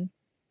fun,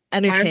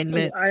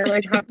 entertainment." I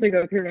like have to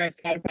go through my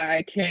Spotify.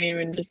 I can't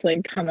even just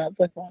like come up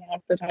with one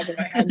off the top of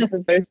my head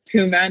because there's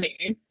too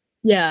many.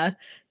 Yeah,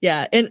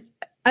 and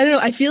I don't know.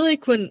 I feel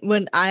like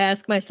when I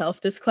ask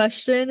myself this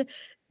question,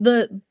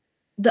 the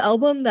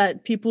album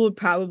that people would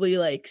probably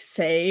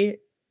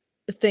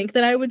think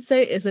that I would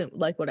say isn't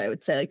like what I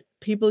would say. Like,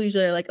 people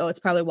usually are like, "Oh, it's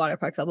probably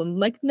Waterpark's album." I'm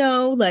like,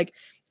 no, like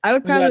I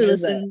would probably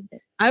listen.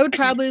 I would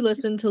probably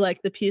listen to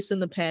like "The Peace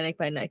and the Panic"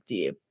 by Neck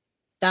Deep.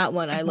 That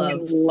one I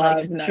love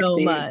like so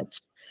much.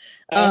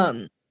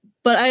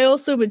 But I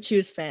also would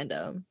choose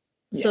Fandom.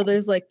 So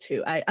there's like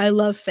two. I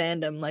love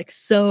Fandom like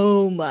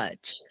so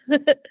much.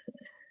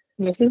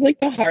 This is like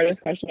the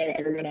hardest question I've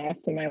ever been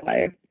asked in my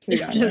life, to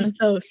be honest.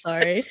 I'm so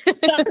sorry.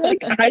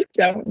 Like, I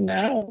don't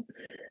know.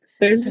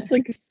 There's just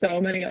like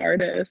so many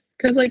artists.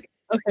 Cause like,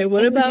 okay,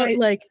 what about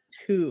like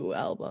 2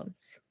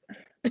 albums?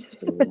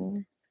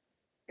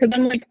 Cause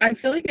I'm like, I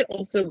feel like it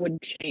also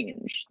would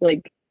change.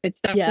 Like,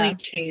 it's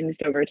definitely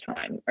changed over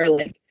time, or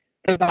like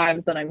the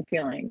vibes that I'm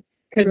feeling.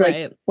 Cause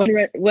like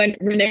when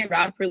Renee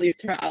Rapp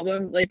released her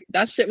album, like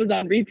that shit was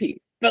on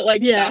repeat. But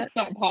like that's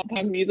not pop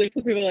punk music,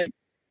 so people are like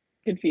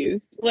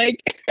confused. Like,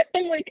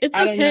 I'm like, it's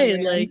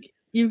okay. Like,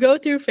 you go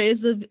through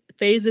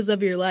phases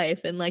of your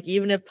life, and like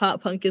even if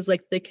pop punk is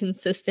like the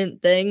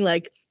consistent thing,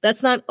 like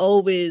that's not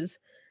always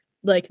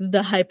like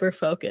the hyper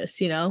focus,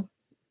 you know?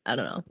 I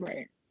don't know.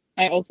 Right.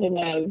 I also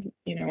love,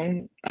 you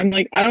know, I'm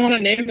like, I don't want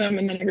to name them,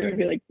 and then everyone would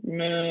be like,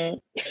 no.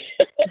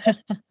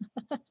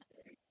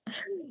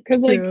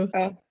 Because like,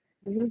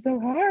 this is so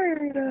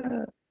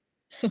hard.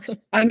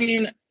 I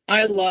mean,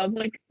 I love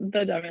like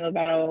the Demi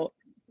Lovato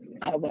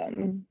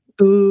album.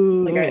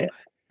 Ooh. Like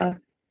so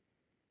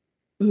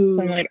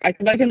I'm like,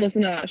 because I can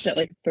listen to that shit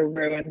like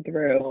through and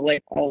through,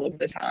 like all of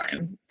the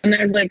time. And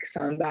there's like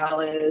some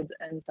ballads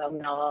and some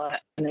not,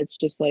 and it's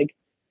just like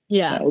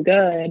so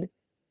good.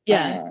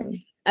 Yeah.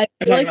 I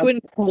feel like when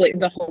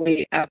the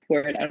holy F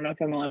word, I don't know if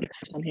I'm allowed to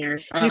curse on here.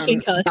 You can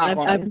cuss.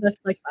 I've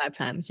cussed like 5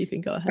 times. You can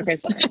go ahead. Okay,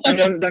 sorry.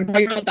 I'm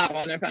talking about that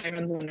one if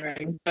anyone's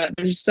wondering. But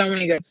there's so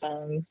many good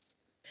songs.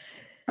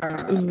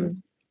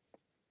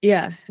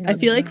 Yeah, I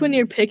feel like when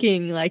you're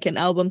picking like an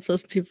album to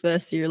listen to for the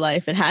rest of your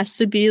life, it has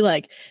to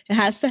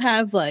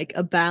have like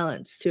a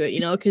balance to it, you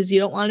know, because you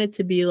don't want it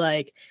to be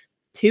like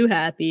too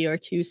happy or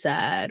too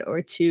sad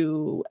or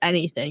too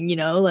anything, you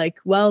know, like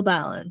well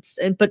balanced,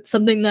 but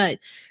something that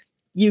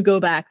you go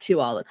back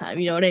to all the time.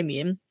 You know what I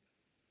mean?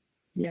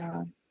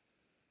 Yeah.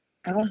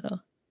 These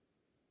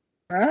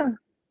are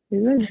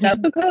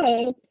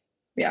difficult.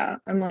 Yeah,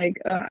 I'm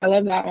like, I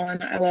love that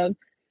one. I love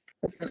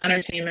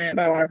Entertainment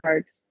by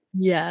Waterparks.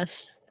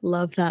 Yes,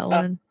 love that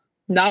one.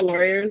 Not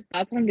Warriors.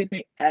 That song gets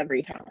me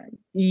every time.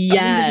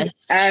 Yes,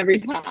 every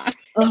time.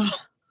 Oh,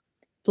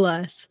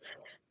 bless.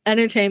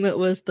 Entertainment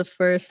was the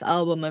first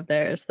album of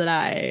theirs that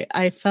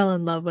I fell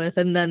in love with,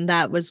 and then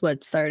that was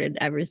what started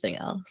everything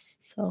else.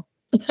 So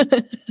I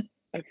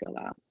feel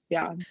that.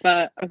 Yeah,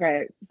 but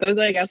okay, those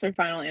I guess are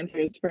final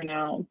answers for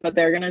now, but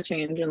they're gonna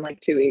change in like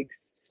 2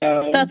 weeks.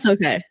 So that's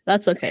okay.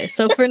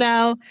 So for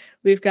now,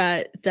 we've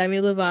got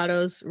Demi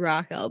Lovato's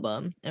rock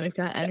album, and we've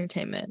got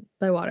Entertainment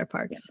by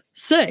Waterparks.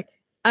 Sick.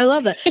 I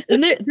love that.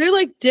 And they're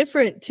like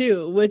different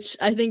too, which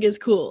I think is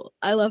cool.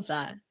 I love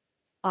that.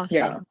 Awesome.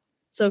 Yeah.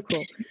 So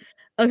cool.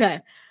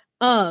 Okay.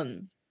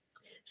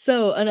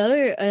 So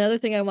another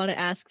thing I want to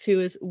ask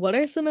too is, what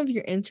are some of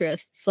your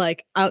interests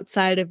like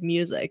outside of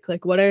music?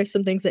 Like, what are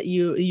some things that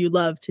you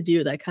love to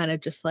do that kind of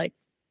just like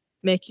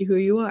make you who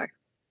you are?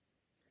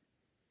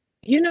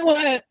 You know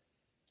what?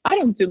 I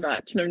don't do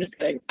much. No, I'm just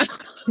kidding.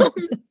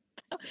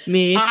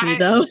 me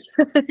though.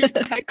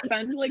 I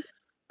spend like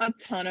a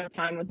ton of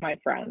time with my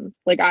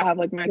friends. Like, I have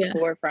like my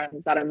core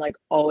friends that I'm like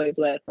always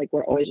with. Like,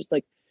 we're always just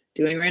like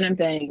doing random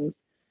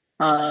things.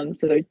 So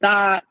there's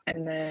that,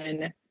 and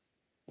then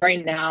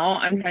right now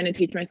I'm trying to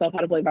teach myself how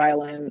to play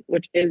violin,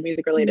 which is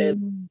music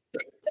related.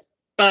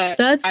 But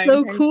that's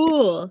so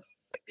cool.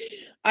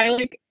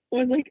 I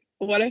was like,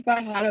 what if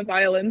I had a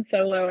violin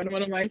solo in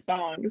one of my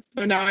songs?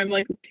 So now I'm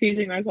like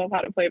teaching myself how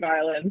to play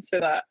violin so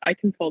that I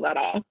can pull that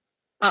off.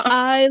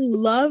 I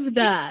love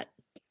that.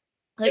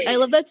 Like, I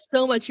love that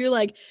so much. You're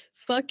like,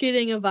 fuck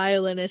getting a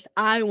violinist.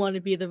 I want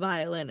to be the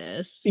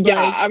violinist.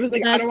 Yeah, like, I was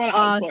like, I don't want to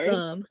outsource.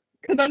 Awesome.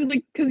 Because I was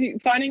like,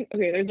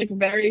 there's like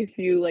very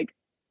few like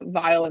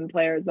violin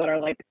players that are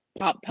like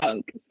pop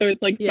punk. So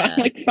it's like Yeah.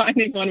 like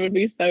finding one would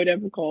be so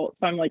difficult.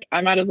 So I'm like,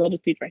 I might as well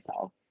just teach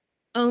myself.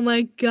 Oh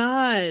my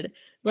God.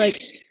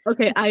 Like,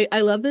 okay,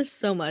 I love this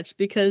so much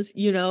because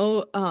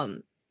Yellow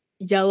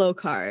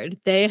Card,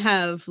 they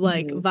have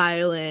like Mhm.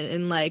 violin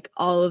in like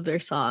all of their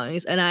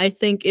songs, and I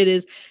think it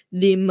is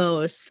the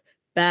most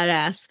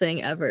badass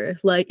thing ever.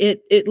 Like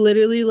it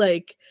literally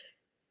like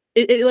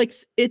it like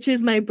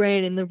itches my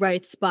brain in the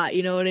right spot,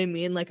 you know what I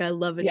mean? Like I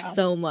love it Yeah.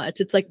 so much.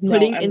 It's like No,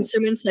 putting and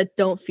instruments that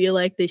don't feel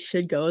like they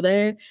should go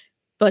there,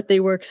 but they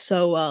work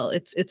so well.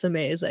 It's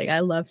amazing.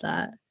 I love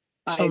that.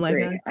 I Oh my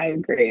agree. God. I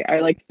agree.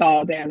 I like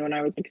saw a band when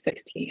I was like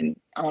 16,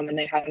 and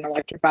they had an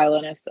electric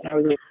violinist, and I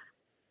was like,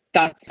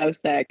 that's so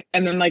sick.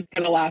 And then like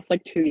for the last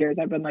like 2 years,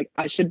 I've been like,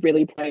 I should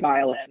really play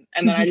violin.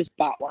 And then I just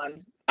bought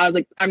one. I was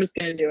like, I'm just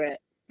gonna do it.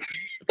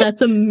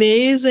 That's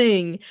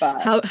amazing.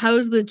 But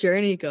How's the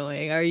journey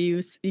going? Are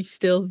you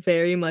still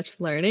very much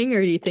learning,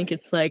 or do you think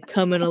it's like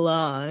coming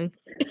along?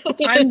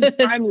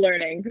 I'm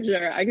learning for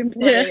sure. I can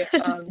Yeah.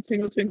 play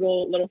Twinkle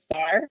Twinkle Little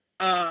Star,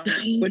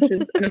 which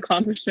is an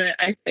accomplishment,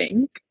 I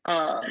think.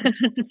 But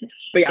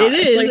yeah, It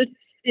it's is. like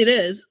It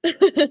is.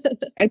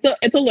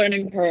 it's a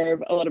learning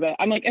curve a little bit.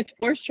 I'm like, it's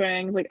 4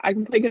 strings, like I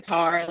can play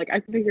guitar, like I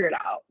can figure it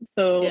out.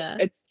 So Yeah.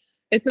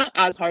 it's not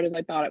as hard as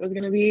I thought it was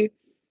gonna be,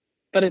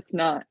 but it's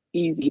not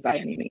easy by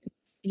any means.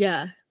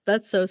 Yeah.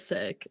 That's so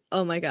sick.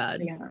 Oh my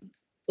God. Yeah.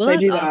 Well, So I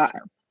that's do that.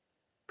 awesome.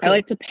 I Cool.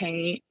 like to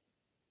paint.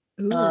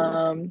 Ooh.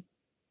 Um,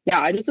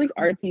 yeah, I just like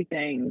Cool. artsy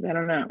things. I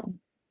don't know.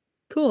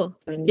 Cool.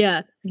 So I'm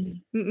Yeah. just,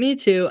 mm, Me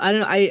too. I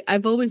don't know.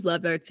 I've always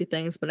loved artsy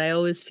things, but I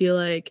always feel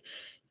like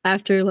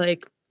after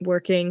like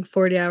working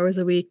 40 hours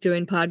a week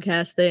doing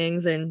podcast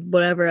things and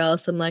whatever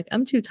else, I'm like,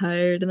 I'm too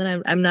tired. And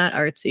then I'm not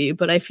artsy,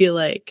 but I feel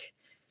like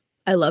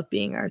I love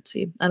being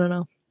artsy. I don't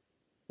know.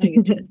 I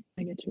get you.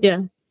 I get you.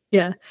 Yeah.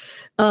 Yeah.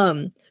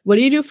 What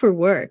do you do for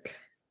work?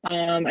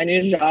 I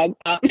need a job.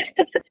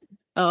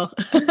 Oh.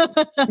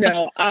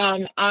 No,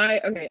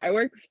 I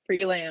work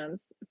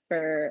freelance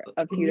for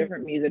a few Ooh,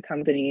 different music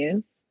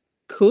companies.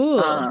 cool.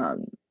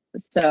 Um,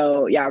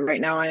 so yeah,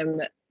 right now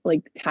I'm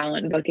like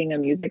talent booking a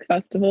music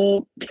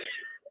festival,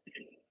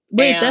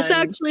 Wait, that's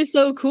and actually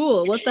so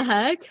cool. What the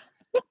heck?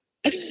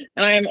 and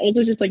I am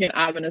also just like an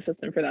admin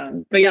assistant for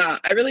them. But yeah,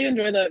 I really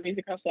enjoy the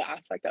music festival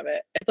aspect of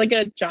it. It's like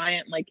a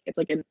giant, like it's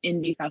like an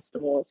indie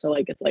festival. So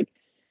like it's like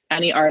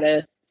any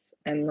artists,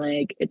 and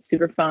like it's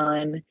super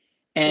fun.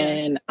 Yeah.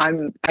 And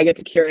I get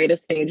to curate a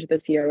stage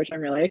this year, which I'm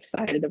really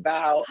excited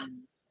about.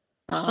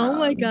 Oh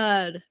my Um,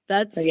 God. so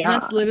That's yeah,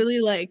 literally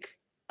like,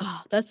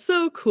 oh, that's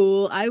so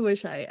cool. I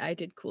wish I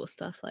did cool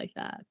stuff like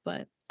that,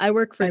 but I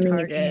work for I mean you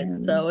Target,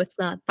 can. so it's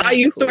not I that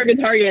used to work cool. at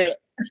Target.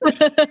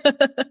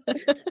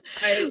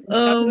 I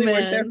Oh definitely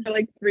worked there man. for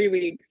like 3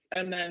 weeks,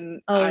 and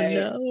then Oh I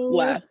no.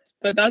 left.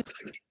 But that's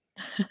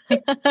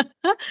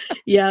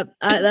Yep,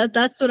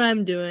 that's what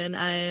I'm doing.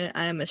 I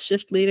am a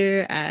shift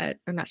leader at,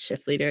 or not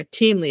shift leader,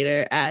 team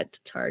leader at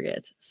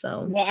Target.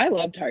 So well, I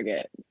love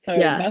Target, so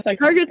yeah, that's iconic.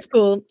 Target's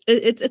cool.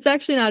 It's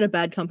actually not a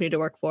bad company to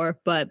work for,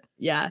 but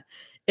yeah,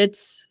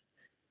 it's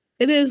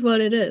it is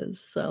what it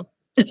is. So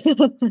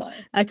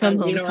Fine. I come You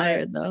home know what?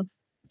 tired though.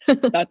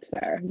 That's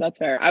fair. That's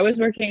fair. I worked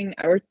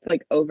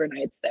like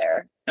overnights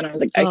there, and I was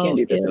like, I can't Oh,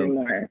 do this ew.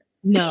 anymore.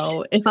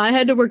 No, if I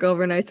had to work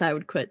overnights, I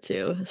would quit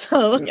too.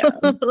 So Yeah,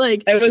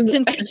 like it was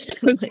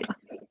consistently.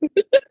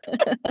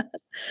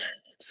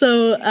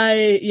 So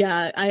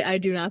I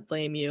do not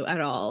blame you at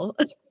all.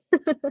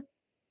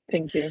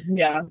 thank you.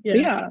 Yeah. But Yeah,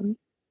 yeah,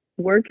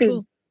 work cool.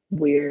 is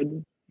weird.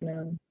 You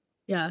know,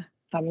 Yeah.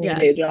 having a Yeah.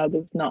 day job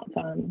is not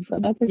fun,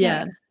 but that's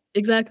Yeah. okay.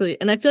 Exactly.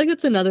 And I feel like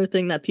that's another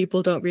thing that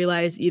people don't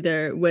realize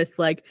either with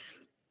like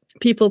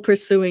people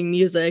pursuing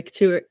music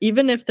too,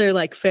 even if they're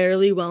like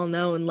fairly well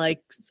known,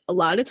 like a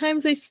lot of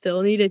times they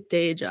still need a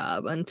day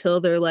job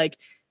until they're like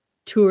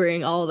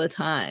touring all the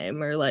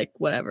time or like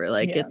whatever.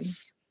 Like Yeah.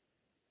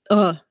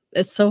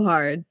 it's so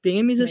hard. Being a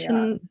Yeah.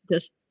 musician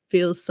just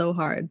feels so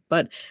hard,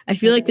 but I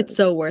feel It like it's is.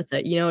 so worth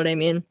it. You know what I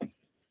mean?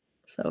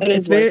 So It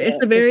is worth it's a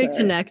it for very sure.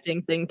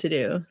 connecting thing to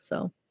do.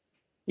 So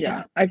yeah.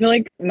 Yeah. I feel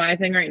like my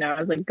thing right now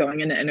is like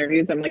going into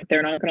interviews. I'm like,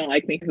 they're not gonna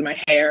like me because of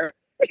my hair.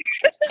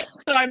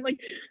 So I'm like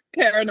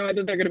paranoid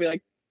that they're gonna be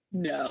like,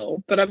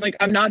 no. But I'm like,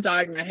 I'm not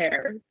dyeing my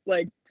hair.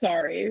 Like,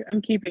 sorry,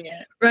 I'm keeping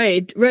it.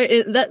 Right,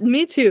 right. That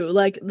me too.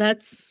 Like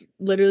that's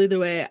literally the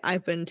way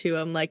I've been too.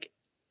 I'm like,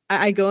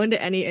 I go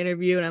into any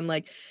interview and I'm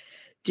like,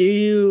 do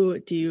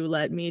you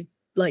let me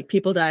like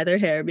people dye their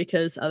hair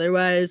because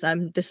otherwise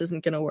this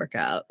isn't gonna work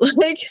out.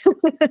 Like,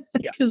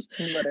 Yeah, because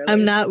I'm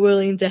literally. not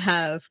willing to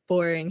have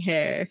boring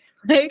hair.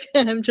 Like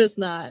I'm just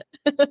not.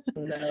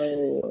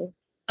 No.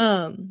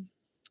 Um,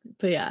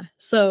 but yeah.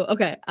 So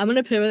okay, I'm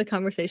gonna pivot the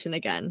conversation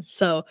again.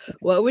 So,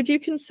 what would you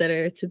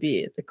consider to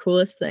be the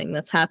coolest thing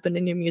that's happened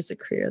in your music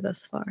career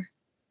thus far?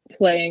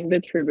 Playing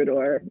the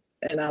troubadour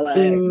in LA.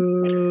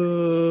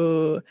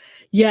 Ooh.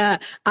 Yeah,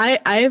 I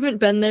haven't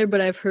been there,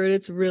 but I've heard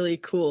it's really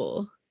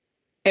cool.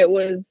 It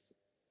was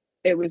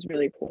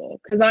really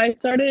cool because I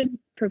started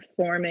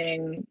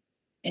performing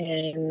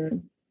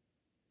in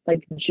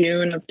like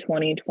June of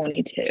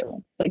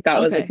 2022. Like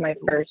that was like Okay. my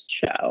first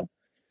show.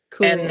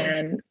 Cool. And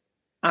then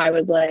I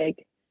was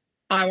like,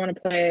 I want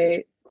to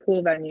play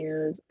cool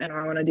venues and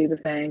I want to do the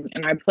thing.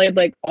 And I played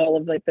like all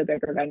of like the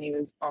bigger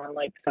venues on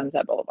like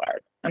Sunset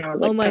Boulevard. And I was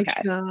Oh like, my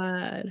okay.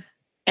 God.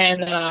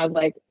 And then I was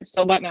like,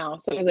 so what now?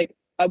 So it was like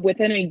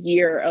within a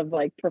year of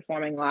like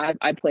performing live,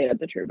 I played at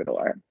the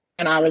Troubadour.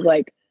 And I was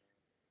like,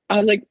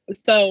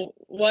 so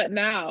what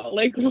now?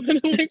 Like, what do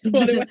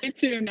I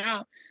do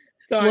now?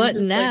 So I'm What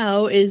just like,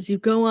 now is you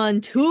go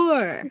on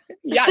tour.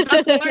 yeah,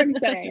 that's what I'm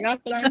saying.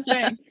 That's what I'm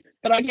saying.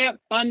 But I can't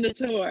fund the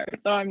tour.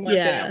 So I'm like,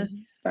 Yeah.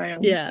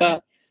 damn. Yeah.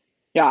 But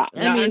yeah,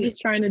 I now I'm mean,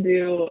 just trying to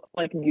do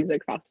like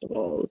music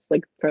festivals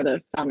like for the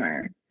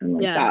summer. And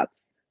like yeah.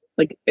 that's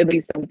like at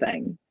least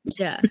something.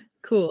 Yeah.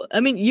 Cool. I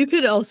mean, you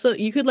could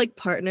like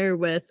partner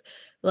with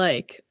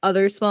like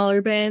other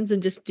smaller bands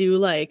and just do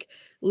like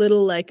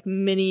little like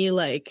mini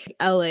like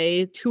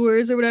LA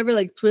tours or whatever,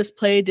 like just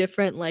play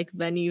different like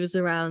venues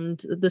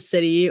around the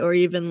city or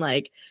even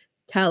like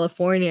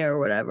California or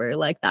whatever.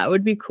 Like that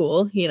would be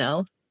cool, you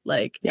know?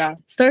 Like Yeah.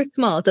 start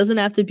small. It doesn't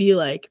have to be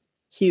like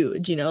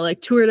huge, you know? Like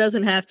tour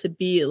doesn't have to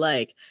be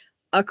like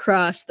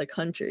across the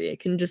country. It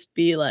can just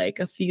be like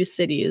a few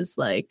cities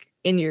like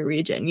in your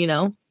region, you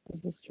know?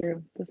 This is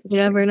true. You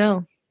never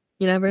know.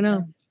 You never know.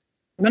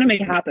 I'm gonna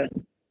make it happen.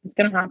 It's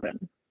gonna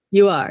happen.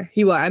 You are.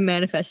 I'm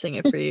manifesting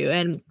it for you,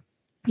 and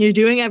you're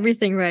doing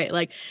everything right.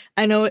 Like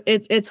I know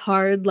it's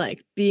hard,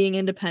 like being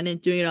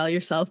independent, doing it all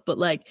yourself, but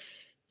like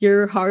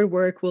your hard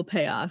work will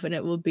pay off, and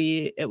it will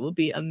be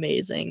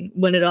amazing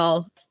when it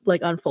all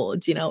like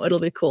unfolds. You know, it'll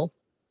be cool.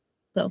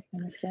 So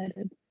I'm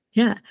excited.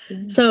 yeah.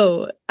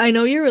 So I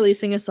know you're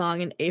releasing a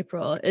song in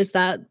April. Is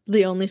that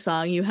the only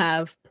song you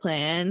have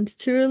planned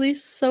to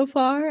release so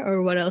far,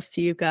 or what else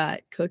do you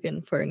got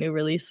cooking for new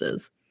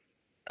releases?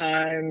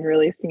 I'm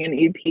releasing an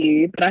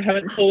EP, but I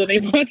haven't told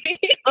anybody.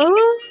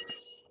 Oh,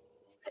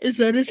 is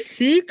that a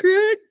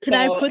secret? Can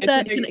I So put it's a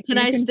that? big, Can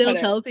you I can still put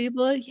it. tell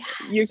people? You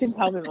can Yes.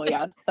 tell people,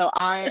 yes. So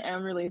I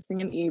am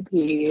releasing an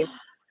EP.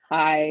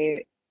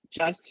 I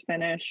just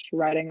finished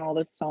writing all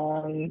the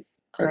songs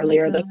Oh my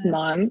earlier this God.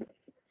 month.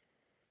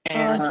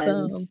 And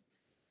Awesome.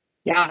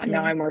 yeah,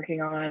 now Yeah. I'm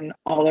working on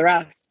all the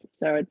rest.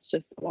 So it's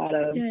just a lot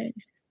of, Yay.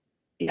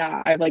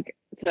 yeah, I've like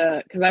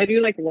to, because I do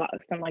like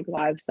some like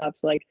live stuff.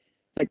 So like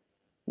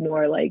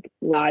more like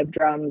live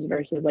drums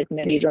versus like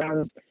MIDI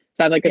drums. So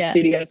I have like a Yeah.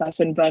 studio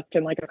session booked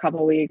in like a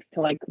couple weeks to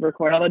like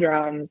record all the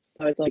drums.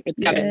 So it's like it's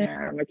getting Yay.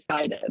 there. I'm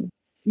excited.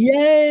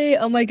 Yay.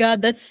 Oh my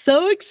God. That's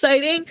so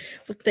exciting.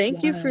 Well,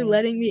 thank you for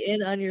letting Yes. me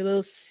in on your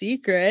little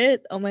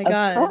secret. Oh my Of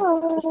God.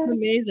 This is course.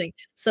 amazing.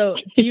 So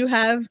do you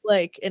have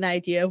like an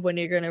idea of when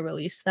you're gonna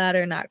release that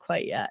or not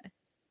quite yet?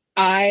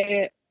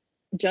 I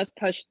just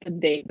pushed the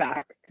date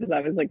back because I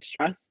was like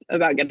stressed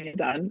about getting it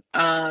done.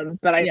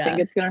 But I think Yeah.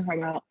 it's gonna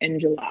come out in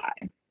July.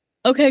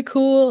 Okay,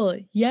 cool.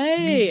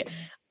 Yay.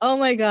 Oh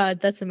my God,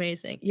 that's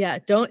amazing. Yeah,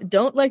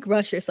 don't like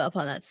rush yourself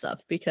on that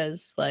stuff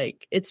because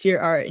like it's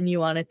your art and you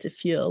want it to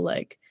feel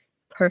like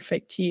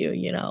perfect to you,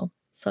 you know.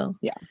 So,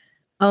 Yeah.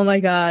 oh my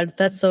God,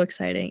 that's so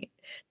exciting.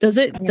 Does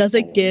I'm it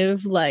excited.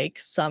 give like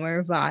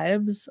summer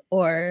vibes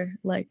or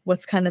like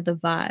what's kind of the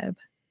vibe?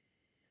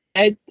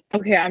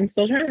 Okay, I'm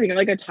still trying to think of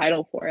like a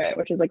title for it,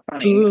 which is like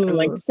funny. I'm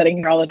like Ooh. sitting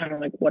here all the time. I'm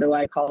like, what do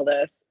I call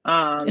this?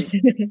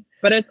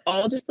 But it's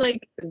all just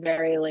like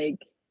very like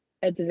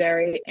it's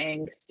very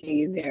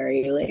angsty,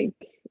 very like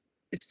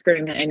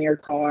screaming in your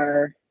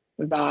car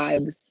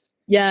vibes.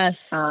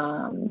 Yes.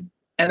 And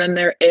then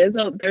there's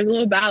a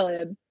little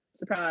ballad,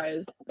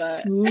 surprise,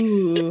 but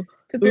Ooh.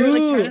 because we were like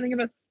trying to Ooh.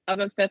 think of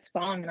a fifth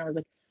song, and I was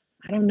like,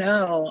 I don't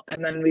know.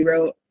 And then we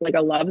wrote like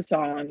a love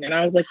song, and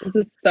I was like, this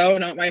is so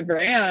not my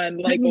brand.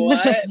 Like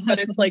what? But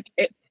it's like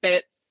it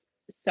fits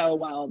so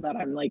well that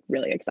I'm like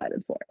really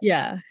excited for it.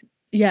 Yeah.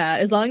 Yeah,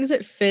 as long as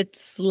it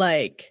fits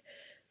like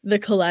the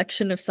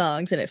collection of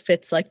songs and it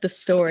fits like the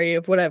story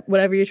of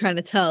whatever you're trying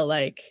to tell,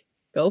 like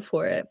go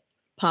for it.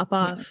 Pop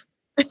off.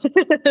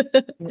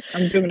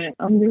 I'm doing it.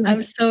 I'm doing I'm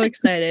it. so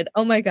excited.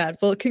 Oh my God.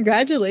 Well,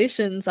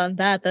 congratulations on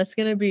that. That's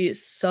gonna be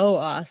so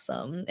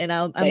awesome. And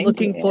I'm Thank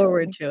looking you.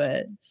 forward to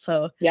it.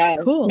 So Yes,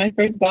 cool. my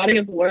first body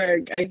of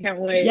work. I can't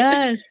wait.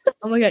 Yes.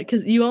 Oh my God.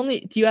 Because do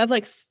you have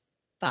like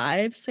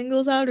 5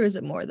 singles out or is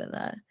it more than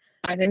that?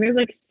 I think there's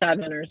like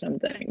 7 or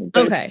something,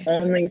 but Okay. it's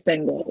only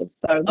singles.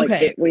 So I was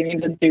Okay. like, we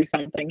need to do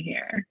something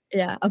here.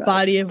 Yeah, a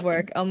body of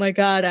work. Oh my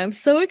God, I'm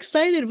so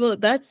excited. Well,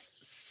 that's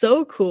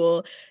so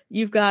cool.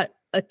 You've got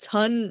a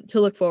ton to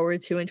look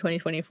forward to in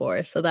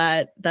 2024. So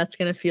that's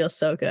gonna feel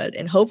so good.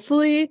 And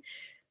hopefully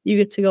you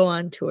get to go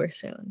on tour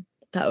soon.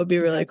 That would be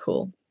really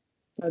cool.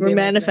 That'd be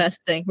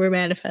amazing. We're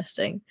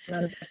manifesting.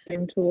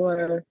 Manifesting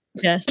tour.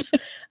 Yes.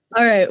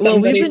 All right. Well,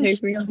 Somebody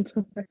take me on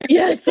tour.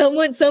 yeah,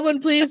 someone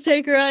please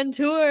take her on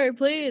tour,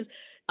 please.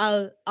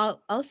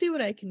 I'll see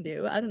what I can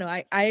do. I don't know.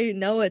 I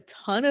know a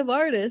ton of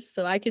artists,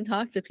 so I can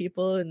talk to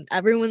people, and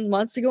everyone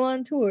wants to go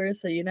on tour,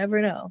 so you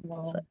never know.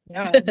 Well, So,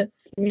 yeah. yeah.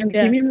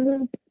 Keep me in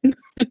the loop.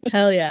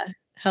 Hell yeah.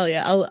 Hell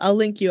yeah. I'll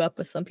link you up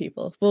with some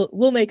people.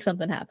 We'll make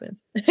something happen.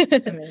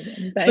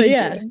 Amazing. But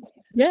yeah, You.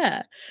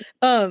 Yeah.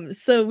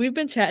 So we've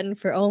been chatting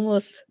for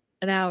almost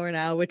an hour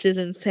now, which is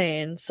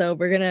insane. So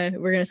we're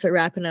gonna start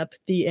wrapping up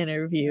the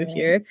interview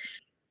here.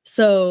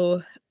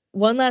 So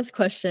one last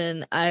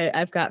question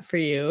I've got for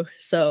you.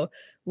 So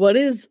what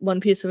is one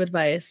piece of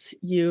advice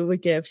you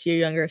would give to your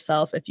younger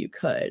self if you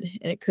could?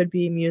 And it could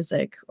be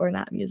music or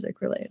not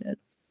music related.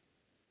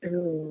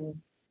 Ooh,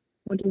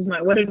 what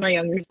did my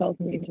younger self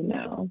need to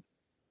know?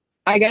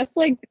 I guess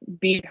like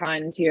be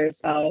kind to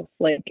yourself.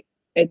 Like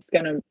it's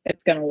gonna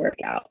work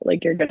out.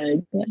 Like you're gonna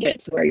get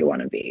to where you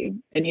want to be,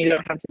 and you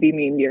don't have to be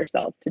mean to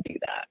yourself to do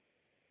that.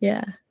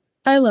 Yeah.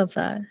 I love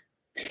that.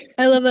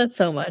 I love that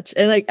so much.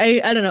 And like I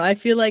don't know, I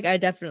feel like I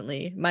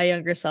definitely my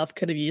younger self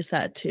could have used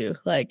that too.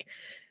 Like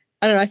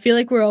I don't know, I feel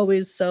like we're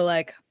always so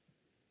like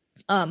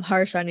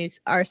harsh on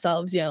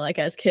ourselves, you know, like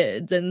as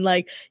kids. And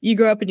like you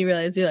grow up and you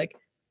realize you're like,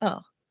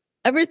 oh,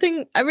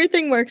 everything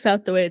works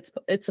out the way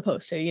it's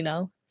supposed to, you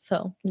know?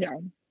 So Yeah.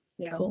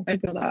 Yeah. cool. I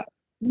feel that.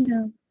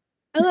 Yeah.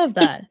 I love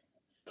that.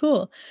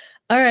 Cool.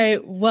 All right.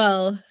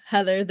 Well,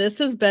 Heather, this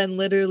has been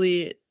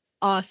literally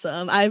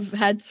awesome. I've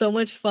had so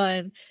much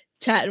fun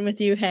chatting with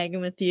you, hanging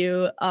with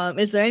you.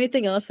 Is there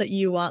anything else that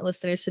you want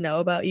listeners to know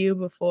about you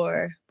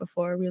before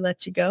we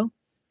let you go?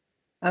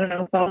 I don't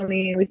know. Follow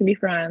me. We can be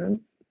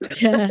friends.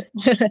 Yeah.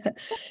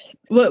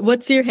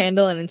 What's your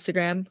handle on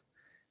Instagram?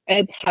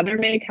 It's Heather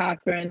May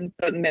Catherine,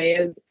 but May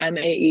is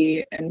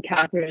MAE and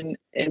Catherine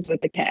is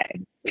with a K.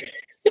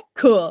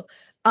 Cool.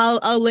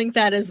 I'll link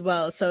that as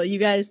well, so you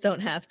guys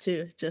don't have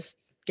to just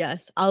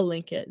guess. I'll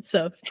link it.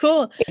 So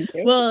cool. Thank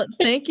you. Well,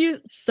 thank you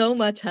so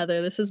much,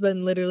 Heather. This has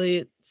been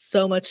literally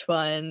so much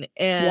fun,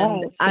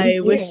 and Yes, I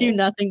thank wish you you.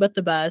 nothing but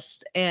the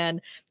best. And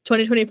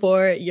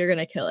 2024, you're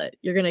gonna kill it.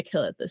 You're gonna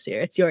kill it this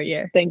year. It's your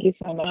year. Thank you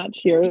so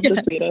much. You're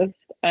the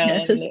sweetest,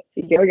 and Yes.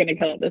 you're gonna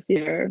kill it this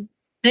year.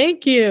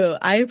 Thank you.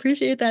 I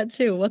appreciate that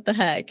too. What the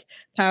heck?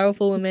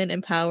 Powerful women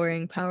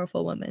empowering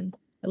powerful women.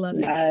 I love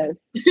it.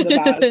 Yes,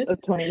 the best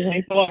of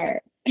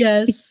 2024.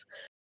 Yes.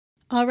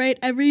 All right,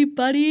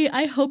 everybody.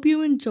 I hope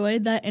you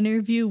enjoyed that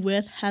interview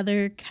with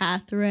Heather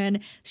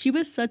Catherine. She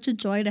was such a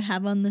joy to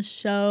have on the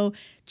show.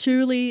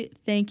 Truly,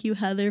 thank you,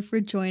 Heather, for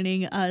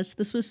joining us.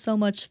 This was so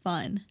much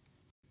fun.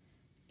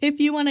 If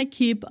you want to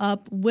keep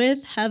up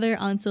with Heather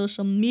on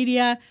social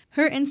media,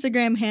 her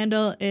Instagram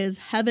handle is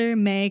Heather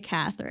May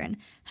Catherine.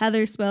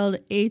 Heather spelled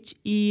Heather,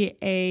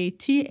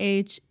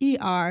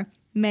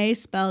 May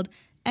spelled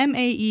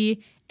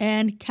MAE,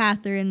 and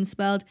Catherine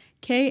spelled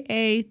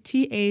Kathryn.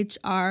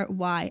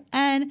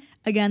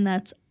 Again,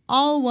 that's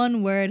all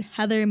one word,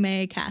 Heather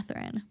May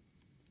Catherine.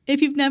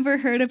 If you've never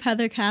heard of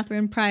Heather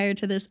Catherine prior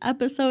to this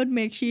episode,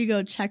 make sure you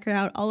go check her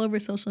out all over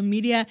social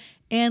media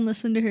and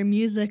listen to her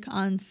music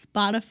on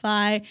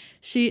Spotify.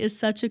 She is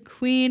such a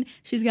queen.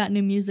 She's got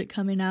new music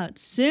coming out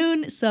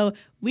soon, so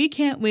we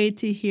can't wait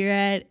to hear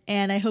it,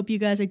 and I hope you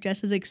guys are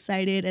just as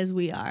excited as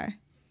we are.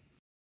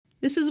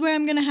 This is where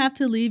I'm going to have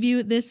to leave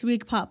you this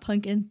week, pop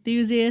punk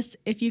enthusiasts.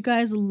 If you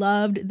guys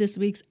loved this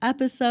week's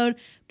episode,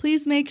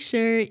 please make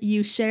sure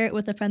you share it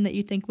with a friend that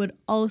you think would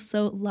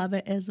also love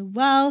it as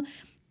well.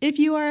 If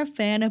you are a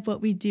fan of what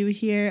we do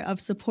here,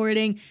 of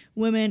supporting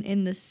women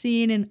in the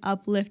scene and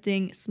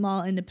uplifting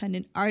small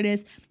independent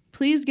artists,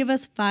 please give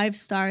us 5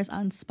 stars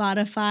on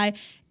Spotify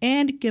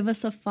and give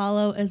us a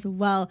follow as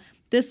well.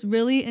 This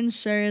really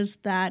ensures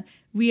that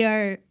we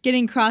are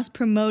getting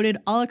cross-promoted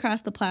all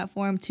across the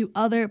platform to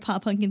other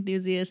pop punk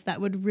enthusiasts that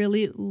would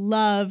really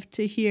love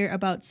to hear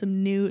about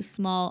some new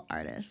small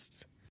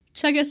artists.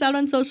 Check us out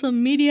on social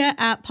media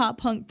at Pop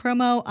Punk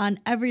Promo on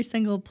every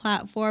single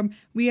platform.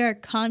 We are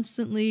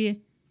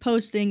constantly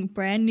posting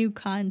brand new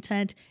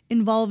content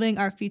involving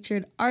our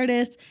featured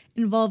artists,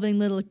 involving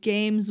little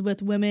games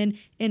with women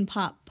in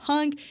pop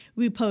punk.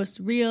 We post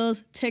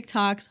reels,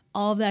 TikToks,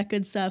 all of that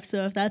good stuff.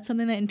 So if that's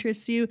something that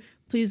interests you,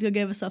 please go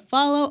give us a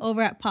follow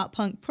over at Pop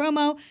Punk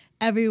Promo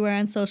everywhere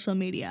on social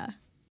media.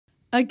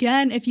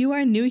 Again, if you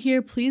are new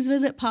here, please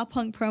visit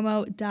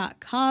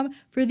poppunkpromo.com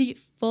for the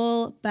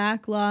full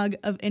backlog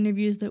of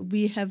interviews that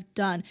we have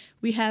done.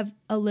 We have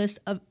a list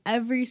of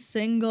every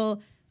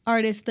single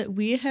artist that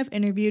we have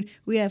interviewed.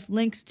 We have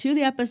links to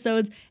the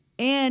episodes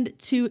and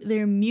to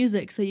their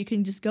music, so you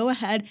can just go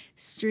ahead,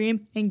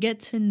 stream, and get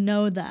to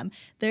know them.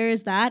 There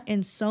is that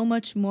and so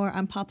much more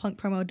on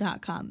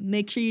poppunkpromo.com.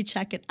 Make sure you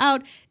check it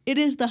out. It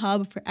is the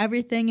hub for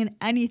everything and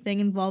anything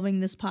involving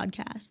this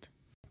podcast.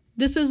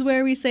 This is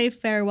where we say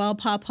farewell,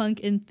 pop punk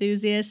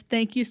enthusiasts.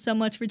 Thank you so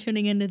much for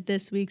tuning into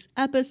this week's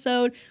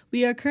episode.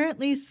 We are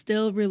currently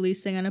still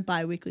releasing on a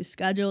bi-weekly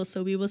schedule,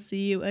 so we will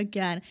see you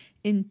again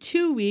in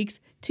 2 weeks,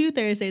 2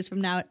 Thursdays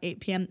from now at 8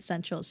 p.m.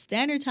 Central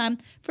Standard Time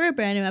for a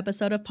brand new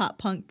episode of Pop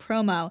Punk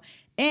Promo.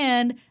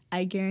 And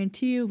I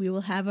guarantee you we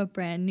will have a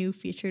brand new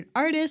featured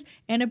artist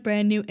and a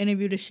brand new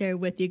interview to share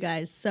with you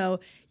guys. So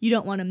you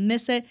don't want to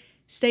miss it.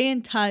 Stay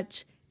in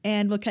touch,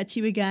 and we'll catch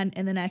you again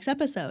in the next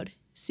episode.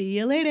 See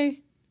you later.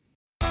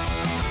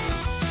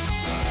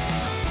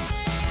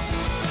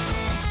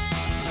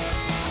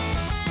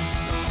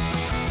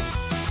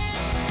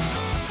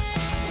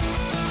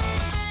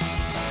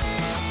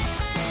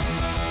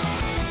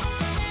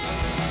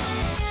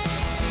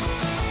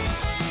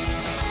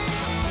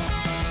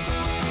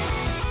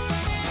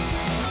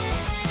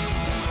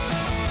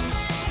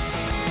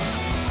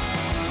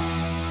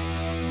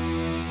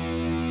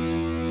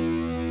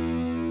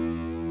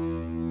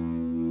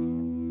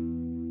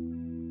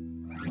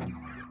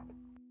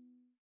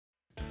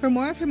 For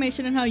more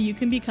information on how you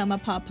can become a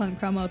Pop Punk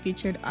Promo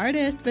featured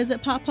artist,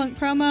 visit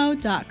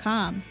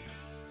poppunkpromo.com.